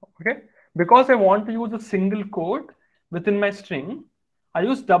 okay, because I want to use a single quote within my string, I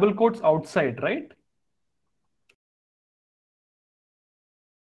use double quotes outside, right?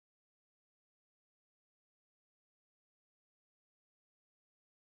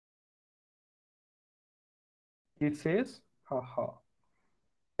 He says, haha,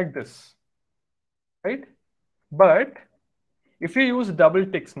 like this, right? But if you use double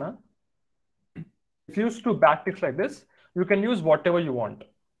ticks now, if you use two backticks like this, you can use whatever you want.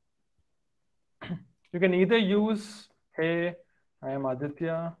 You can either use, hey, I am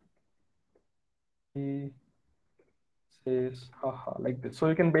Aditya. He says, haha, like this. So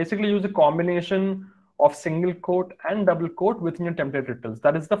you can basically use a combination of single quote and double quote within your template returns.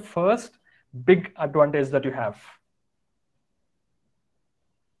 That is the first big advantage that you have.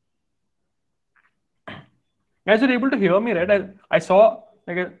 Guys, you're able to hear me, right? I saw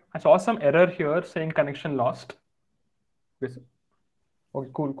some error here saying connection lost. Okay,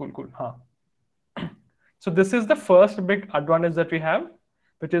 cool. Huh. So this is the first big advantage that we have,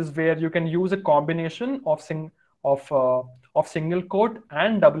 which is where you can use a combination of single quote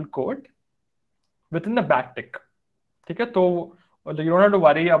and double quote within the backtick. Okay, so you don't have to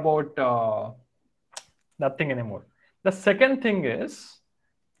worry about nothing anymore. The second thing is,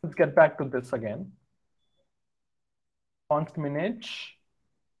 let's get back to this again. Const minage,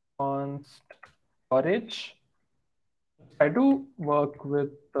 const storage. I do work with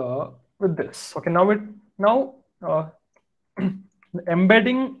this. Okay, now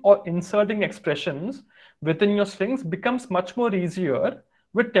embedding or inserting expressions within your strings becomes much more easier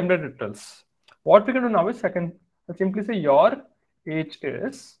with template literals. What we're going to do now is I can simply say your age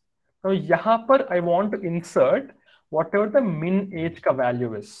is. Now यहाँ पर I want to insert whatever the min age का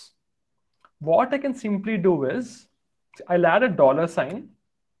value is. What I can simply do is I'll add a $sign.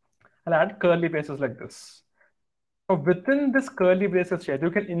 I'll add curly braces like this. So within this curly braces here, you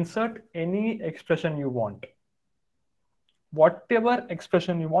can insert any expression you want. Whatever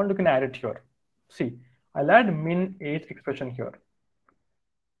expression you want, you can add it here. See, I'll add min age expression here.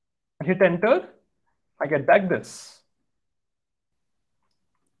 I hit enter, I get back this.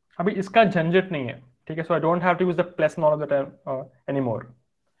 अभी इसका झंझट नहीं है, ठीक है? So I don't have to use the plus and all of that anymore.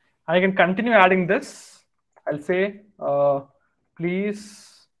 I can continue adding this. I'll say, please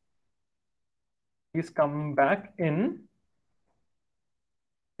come back in.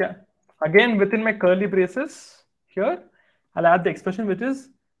 Yeah. Again, within my curly braces here, I'll add the expression which is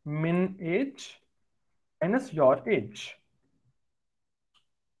min age minus your age.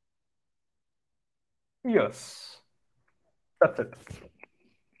 Yes. That's it.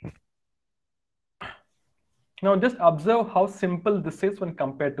 Now just observe how simple this is when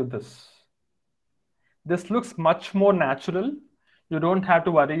compared to this. This looks much more natural. You don't have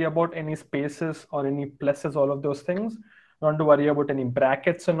to worry about any spaces or any pluses, all of those things. You don't have to worry about any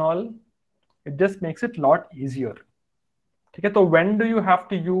brackets and all. It just makes it a lot easier. Okay, so when do you have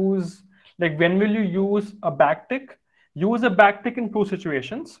to use, like when will you use a backtick? Use a backtick in two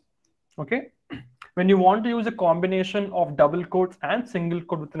situations. Okay, when you want to use a combination of double quotes and single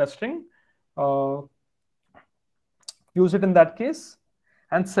quote within a string, use it in that case.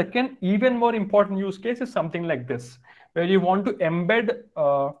 And second, even more important use case is something like this, where you want to embed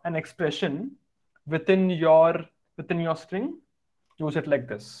an expression within your string. Use it like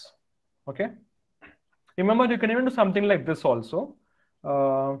this. Okay. Remember, you can even do something like this also.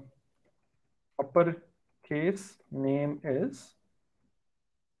 Uppercase name is,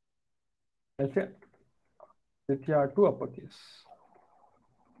 let's say, Vidya to uppercase.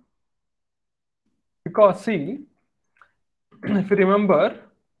 Because see, if you remember,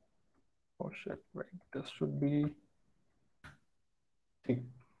 oh shit, right, this should be, see,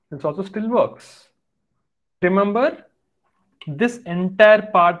 this also still works. Remember, this entire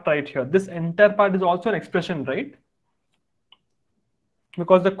part right here, this entire part is also an expression, right?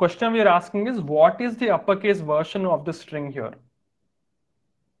 Because the question we are asking is, what is the uppercase version of the string here?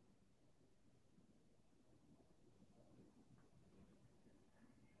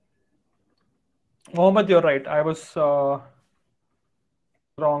 Mohammed, you're right. I was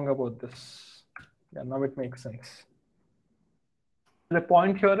wrong about this. Yeah, now it makes sense. The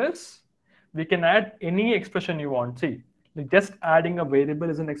point here is we can add any expression you want. See, like just adding a variable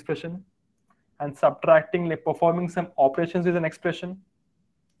is an expression, and subtracting, like performing some operations, is an expression,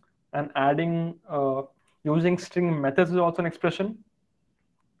 and adding, using string methods is also an expression.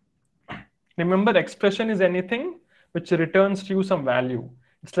 Remember, expression is anything which returns to you some value.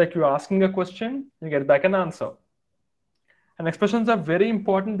 It's like you're asking a question, you get back an answer. And expressions are very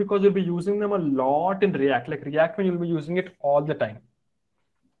important because you'll be using them a lot in React. Like React, when you'll be using it all the time.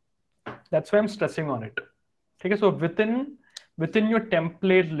 That's why I'm stressing on it. Okay, so within your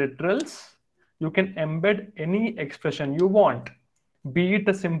template literals, you can embed any expression you want, be it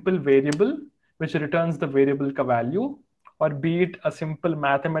a simple variable which returns the variable value, or be it a simple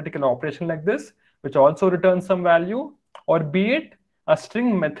mathematical operation like this which also returns some value, or be it a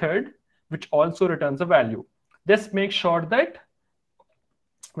string method which also returns a value. Just make sure that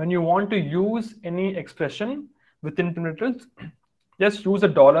when you want to use any expression within literals, just use a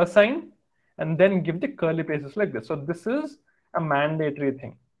dollar sign and then give the curly braces like this. So this is a mandatory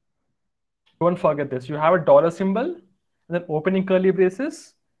thing. Don't forget this. You have a dollar symbol, and then opening curly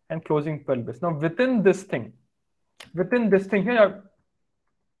braces and closing curly braces. Now within this thing here,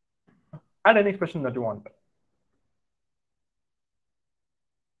 add any expression that you want.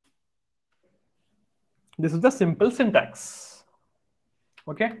 This is the simple syntax.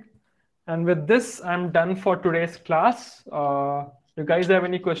 Okay. And with this, I'm done for today's class. You guys have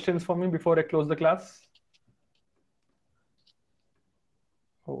any questions for me before I close the class?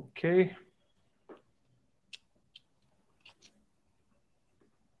 Okay.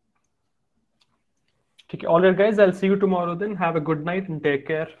 Okay. All right, guys. I'll see you tomorrow then. Have a good night and take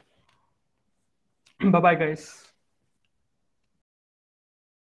care. Bye-bye, guys.